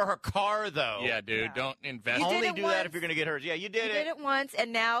paying for her car, though. Yeah, dude, don't invest. Only do that if you're going to get hers. Yeah, you did it. You did it once,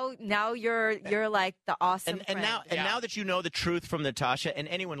 and now you're like the awesome friend. Now that you know the truth from Natasha, and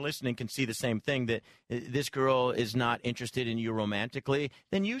anyone listening can see the same thing, that this girl is not interested in you romantically,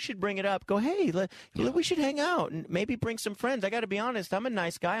 then you should bring it up. Go, hey, we should hang out and maybe bring some friends. I got to be honest. I'm a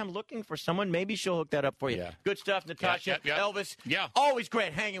nice guy. I'm looking for someone. Maybe she'll hook that up for you. Yeah. Good stuff, Natasha. Elvis. Yeah. Always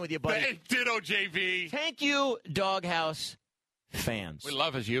great hanging with you, buddy. Ditto, JV. Thank you, Doghouse fans. We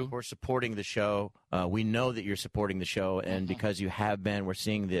love you for supporting the show. We know that you're supporting the show, and because you have been, we're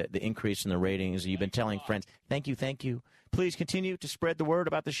seeing the increase in the ratings. You've been telling friends. Thank you. Please continue to spread the word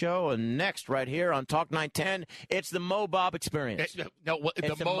about the show. And next, right here on Talk 910, it's the Mo Bob Experience. The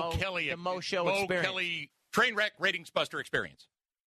Mo Kelly. The Mo Show Mo Experience. Kelly Train Wreck Ratings Buster Experience.